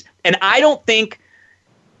 please. And I don't think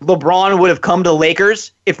LeBron would have come to the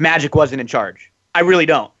Lakers if Magic wasn't in charge. I really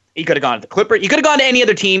don't. He could have gone to the Clippers. He could have gone to any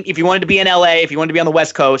other team if he wanted to be in LA, if he wanted to be on the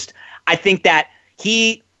West Coast. I think that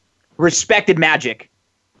he respected Magic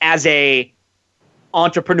as a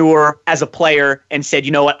entrepreneur, as a player, and said,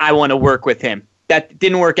 you know what, I want to work with him. That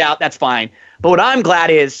didn't work out. That's fine. But what I'm glad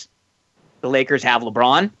is the Lakers have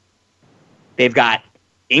LeBron. They've got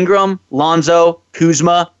Ingram, Lonzo,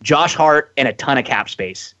 Kuzma, Josh Hart, and a ton of cap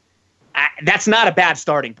space. That's not a bad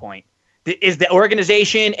starting point. Is the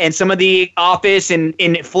organization and some of the office in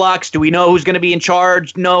flux? Do we know who's going to be in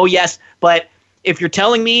charge? No, yes. But if you're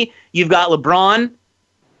telling me you've got LeBron,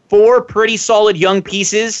 4 pretty solid young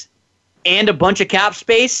pieces and a bunch of cap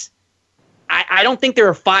space, I don't think there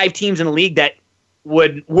are 5 teams in the league that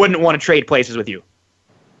wouldn't want to trade places with you.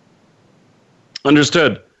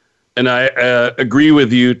 Understood. And I agree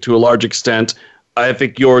with you to a large extent. I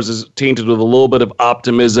think yours is tainted with a little bit of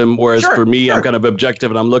optimism, whereas for me, I'm kind of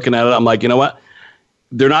objective and I'm looking at it. I'm like, you know what?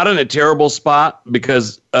 They're not in a terrible spot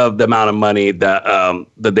because of the amount of money that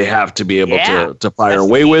they have to be able to fire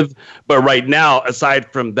away with. But right now,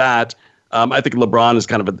 aside from that, I think LeBron is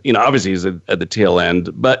kind of, obviously he's at the tail end.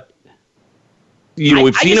 But,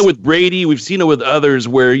 we've seen it with Brady. We've seen it with others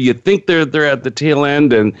where you think they're at the tail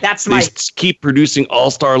end and they keep producing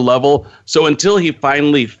all-star level. So until he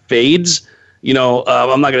finally fades, I'm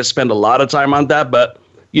not going to spend a lot of time on that. But,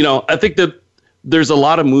 I think that there's a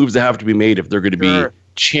lot of moves that have to be made if they're going to be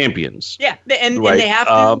champions. Yeah, and they have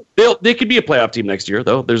to. They could be a playoff team next year,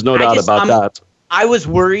 though. There's no doubt about that. I was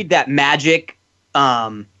worried that Magic.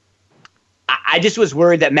 I just was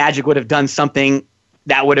worried that Magic would have done something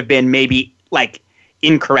that would have been maybe like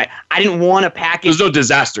incorrect. I didn't want to package. There's no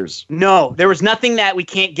disasters. No, there was nothing that we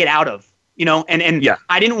can't get out of. And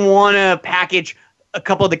I didn't want to package a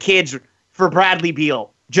couple of the kids for Bradley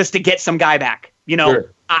Beal just to get some guy back.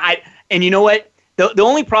 Sure. And you know what? The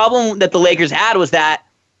only problem that the Lakers had was that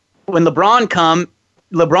when LeBron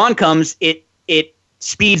comes, it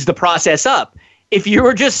speeds the process up. If you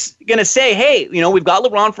were just going to say, hey, we've got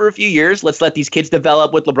LeBron for a few years, let's let these kids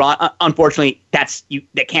develop with LeBron. Unfortunately, that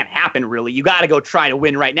can't happen, really. You got to go try to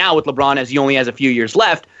win right now with LeBron as he only has a few years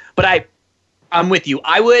left. But I'm with you.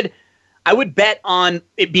 I would bet on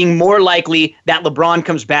it being more likely that LeBron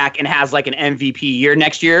comes back and has like an MVP year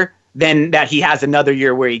next year than that he has another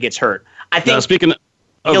year where he gets hurt. I think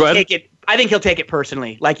he'll take it. I think he'll take it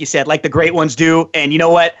personally, like you said, like the great ones do. And you know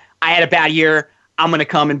what? I had a bad year. I'm going to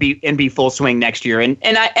come and be full swing next year. And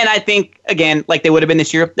I think again, like they would have been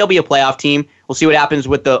this year, they'll be a playoff team. We'll see what happens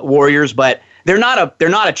with the Warriors, but they're not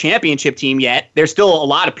a championship team yet. They're still a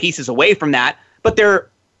lot of pieces away from that, but they're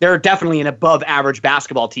definitely an above average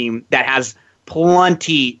basketball team that has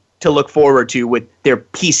plenty to look forward to with their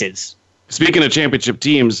pieces. Speaking of championship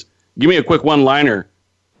teams, give me a quick one-liner.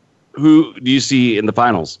 Who do you see in the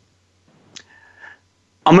finals?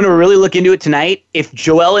 I'm going to really look into it tonight. If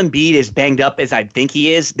Joel Embiid is banged up as I think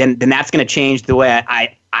he is, then that's going to change the way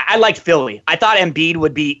I liked Philly. I thought Embiid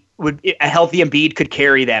would a healthy Embiid could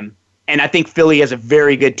carry them, and I think Philly is a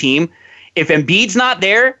very good team. If Embiid's not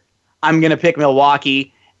there, I'm going to pick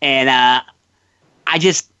Milwaukee, and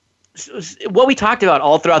what we talked about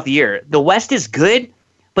all throughout the year. The West is good,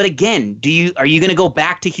 but again, are you going to go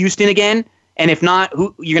back to Houston again? And if not,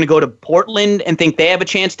 you're going to go to Portland and think they have a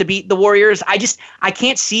chance to beat the Warriors? I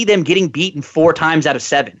can't see them getting beaten 4 times out of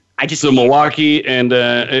 7. So Milwaukee and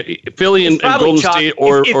Philly and Golden State,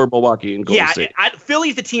 or Milwaukee and Golden State.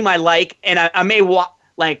 Philly's the team I like, and I may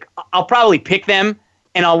I'll probably pick them,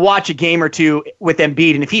 and I'll watch a game or two with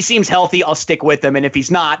Embiid. And if he seems healthy, I'll stick with him, and if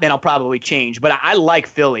he's not, then I'll probably change. But I like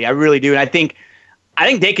Philly, I really do, and I think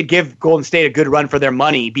they could give Golden State a good run for their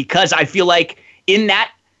money, because I feel like in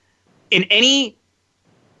any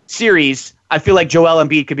series, I feel like Joel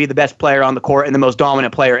Embiid could be the best player on the court and the most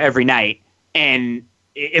dominant player every night. And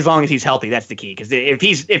as long as he's healthy, that's the key. Because if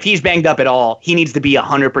he's banged up at all, he needs to be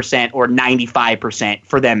 100% or 95%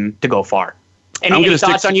 for them to to far. Any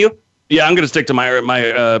thoughts on you? Yeah, I'm going to stick to my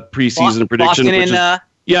preseason prediction.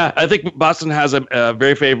 I think Boston has a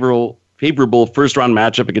very favorable first-round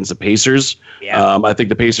matchup against the Pacers. Yeah. I think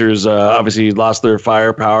the Pacers obviously lost their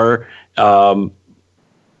firepower.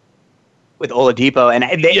 With Oladipo, and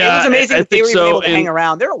it was amazing that they were able to hang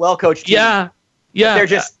around. They're a well-coached team. Yeah.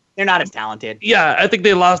 They're not as talented. Yeah, I think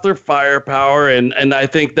they lost their firepower, and I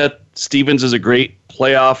think that Stevens is a great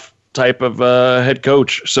playoff type of head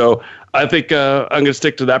coach. So I think I'm going to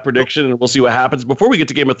stick to that prediction, and we'll see what happens. Before we get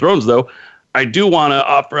to Game of Thrones, though, I do want to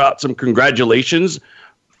offer out some congratulations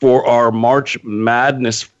for our March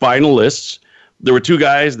Madness finalists. There were 2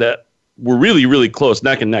 guys that were really, really close,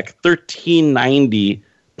 neck and neck, 1390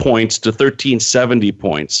 points to 1370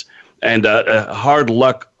 points, and hard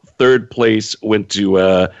luck third place went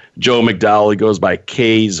to Joe McDowell. He goes by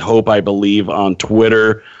K's Hope, I believe, on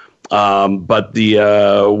Twitter. But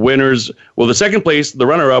the winners, the second place, the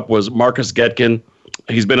runner-up was Marcus Getkin.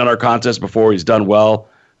 He's been in our contest before. He's done well.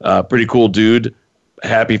 Pretty cool dude.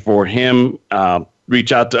 Happy for him.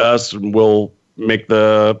 Reach out to us, and we'll make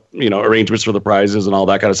the arrangements for the prizes and all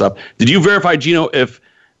that kind of stuff. Did you verify, Gino, if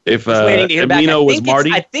Emino was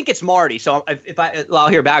Marty? I think it's Marty. So I'll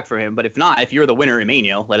hear back from him. But if not, if you're the winner,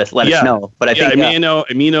 Emino, let us know. But I think Emino,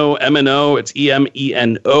 MNO. It's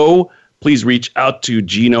EMENO. please reach out to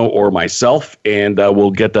Gino or myself, and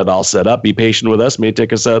we'll get that all set up. Be patient with us. May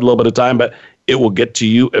take us a little bit of time, but it will get to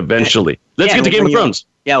you eventually. Let's get to Game of Thrones.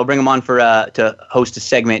 Yeah, we'll bring him on for to host a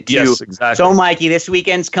segment too. Yes, exactly. So, Mikey, this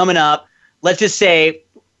weekend's coming up. Let's just say,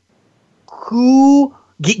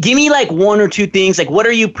 give me like one or two things. Like, what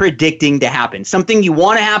are you predicting to happen? Something you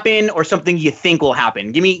want to happen, or something you think will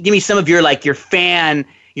happen? Give me some of your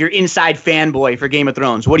your inside fanboy for Game of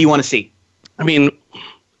Thrones. What do you want to see? I mean,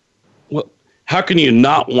 how can you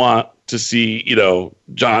not want to see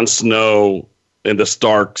Jon Snow and the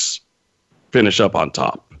Starks finish up on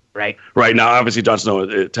top? Right. Right now, obviously, Jon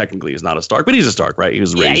Snow technically is not a Stark, but he's a Stark, right? He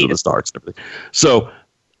was raised with the Starks and everything. So,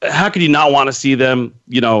 how can you not want to see them,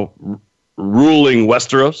 ruling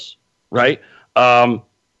Westeros, right? So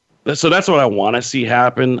that's what I want to see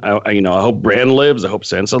happen. I hope Bran lives. I hope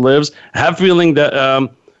Sansa lives. I have a feeling that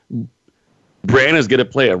Bran is going to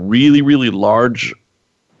play a really, really large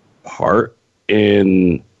part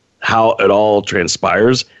in how it all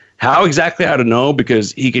transpires. How exactly, I don't know,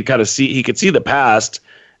 because he could see the past.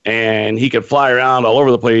 And he could fly around all over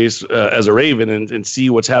the place as a raven and see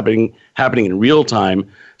what's happening in real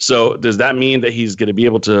time. So does that mean that he's going to be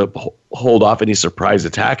able to hold off any surprise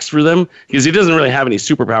attacks for them? Because he doesn't really have any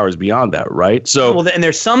superpowers beyond that, right? So and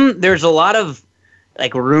there's a lot of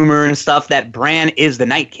like rumor and stuff that Bran is the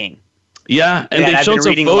Night King. Yeah, and they've shown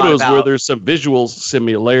some photos where there's some visual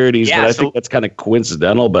similarities, but I think that's kind of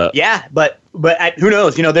coincidental. But but who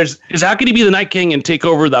knows? Because how could he be the Night King and take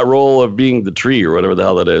over that role of being the tree or whatever the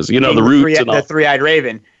hell that is? The roots and all. The three-eyed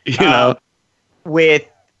raven.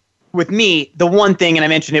 With me, the one thing, and I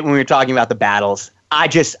mentioned it when we were talking about the battles, I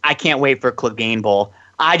can't wait for Clegane Bowl.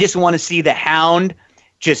 I just want to see the Hound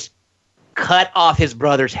just cut off his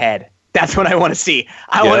brother's head. That's what I want to see.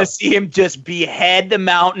 I want to see him just behead the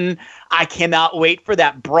Mountain. I cannot wait for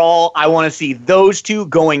that brawl. I want to see those two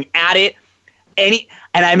going at it. And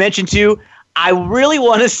I mentioned too, I really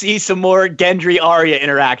want to see some more Gendry Arya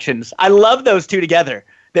interactions. I love those two together.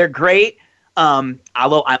 They're great.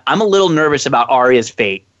 Although I'm a little nervous about Arya's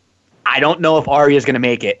fate. I don't know if Arya's going to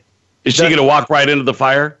make it. Is she going to walk right into the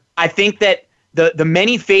fire? I think that the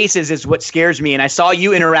many faces is what scares me. And I saw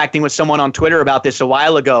you interacting with someone on Twitter about this a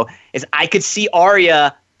while ago, is I could see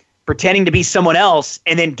Arya pretending to be someone else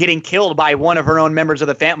and then getting killed by one of her own members of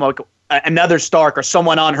the family, another Stark or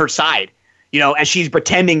someone on her side, as she's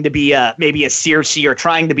pretending to be maybe a Cersei or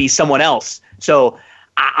trying to be someone else. So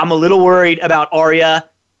I'm a little worried about Arya.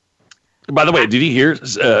 By the way, did you hear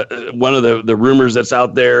one of the rumors that's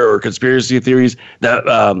out there or conspiracy theories that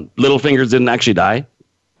Littlefinger didn't actually die?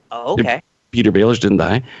 Oh, okay. Peter Baelish didn't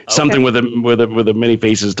die. Okay. Something with a many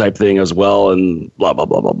faces type thing as well, and blah blah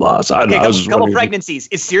blah blah blah. So I don't know. I was just couple pregnancies.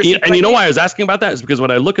 Is Cersei and you know why I was asking about that is because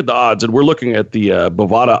when I look at the odds, and we're looking at the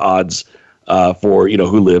Bovada odds for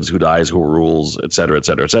who lives, who dies, who rules, et cetera, et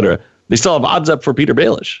cetera, et cetera. They still have odds up for Peter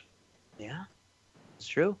Baelish. Yeah, it's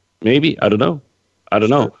true. Maybe I don't know.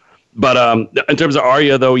 But in terms of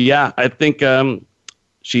Arya, though, yeah, I think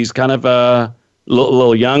she's kind of a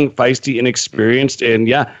little young, feisty, inexperienced, and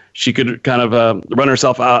yeah, she could kind of run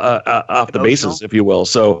herself off the bases, if you will.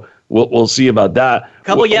 So we'll see about that.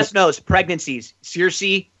 Couple yes/nos. Pregnancies.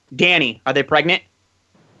 Cersei, Dany, are they pregnant?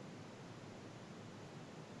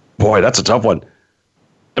 Boy, that's a tough one.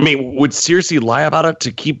 I mean, would Cersei lie about it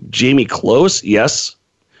to keep Jaime close? Yes,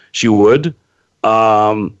 she would.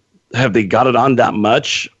 Have they got it on that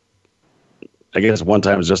much? I guess one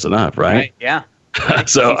time is just enough, right? Yeah.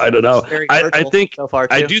 So I don't know. I think so far,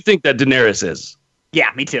 I do think that Daenerys is. Yeah,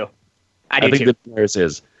 me too. I think that Daenerys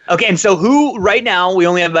is. Okay, and so who right now? We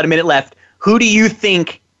only have about a minute left. Who do you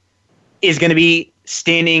think is going to be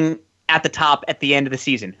standing at the top at the end of the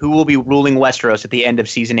season? Who will be ruling Westeros at the end of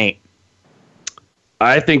season 8?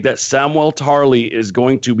 I think that Samwell Tarly is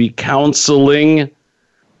going to be counseling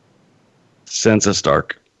Sansa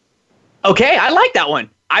Stark. Okay, I like that one.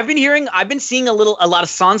 I've been seeing a lot of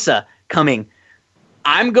Sansa coming.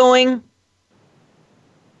 I'm going.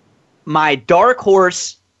 My dark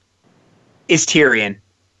horse is Tyrion.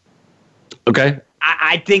 Okay.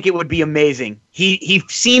 I think it would be amazing. He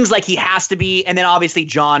seems like he has to be, and then obviously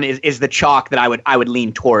Jon is the chalk that I would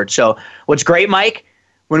lean toward. So what's great, Mike,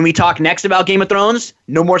 when we talk next about Game of Thrones,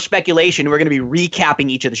 no more speculation. We're going to be recapping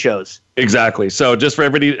each of the shows. Exactly. So just for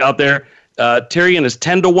everybody out there, Tyrion is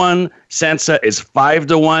 10-1. Sansa is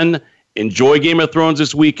 5-1. Enjoy Game of Thrones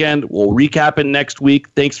this weekend. We'll recap it next week.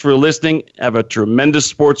 Thanks for listening. Have a tremendous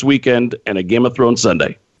sports weekend and a Game of Thrones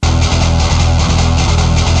Sunday.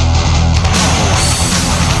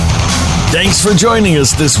 Thanks for joining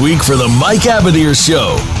us this week for the Mike Abadir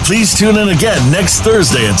Show. Please tune in again next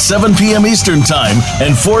Thursday at 7 p.m. Eastern Time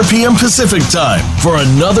and 4 p.m. Pacific Time for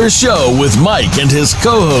another show with Mike and his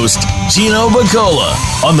co-host, Gino Bacola,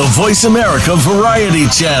 on the Voice America Variety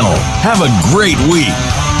Channel. Have a great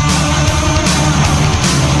week.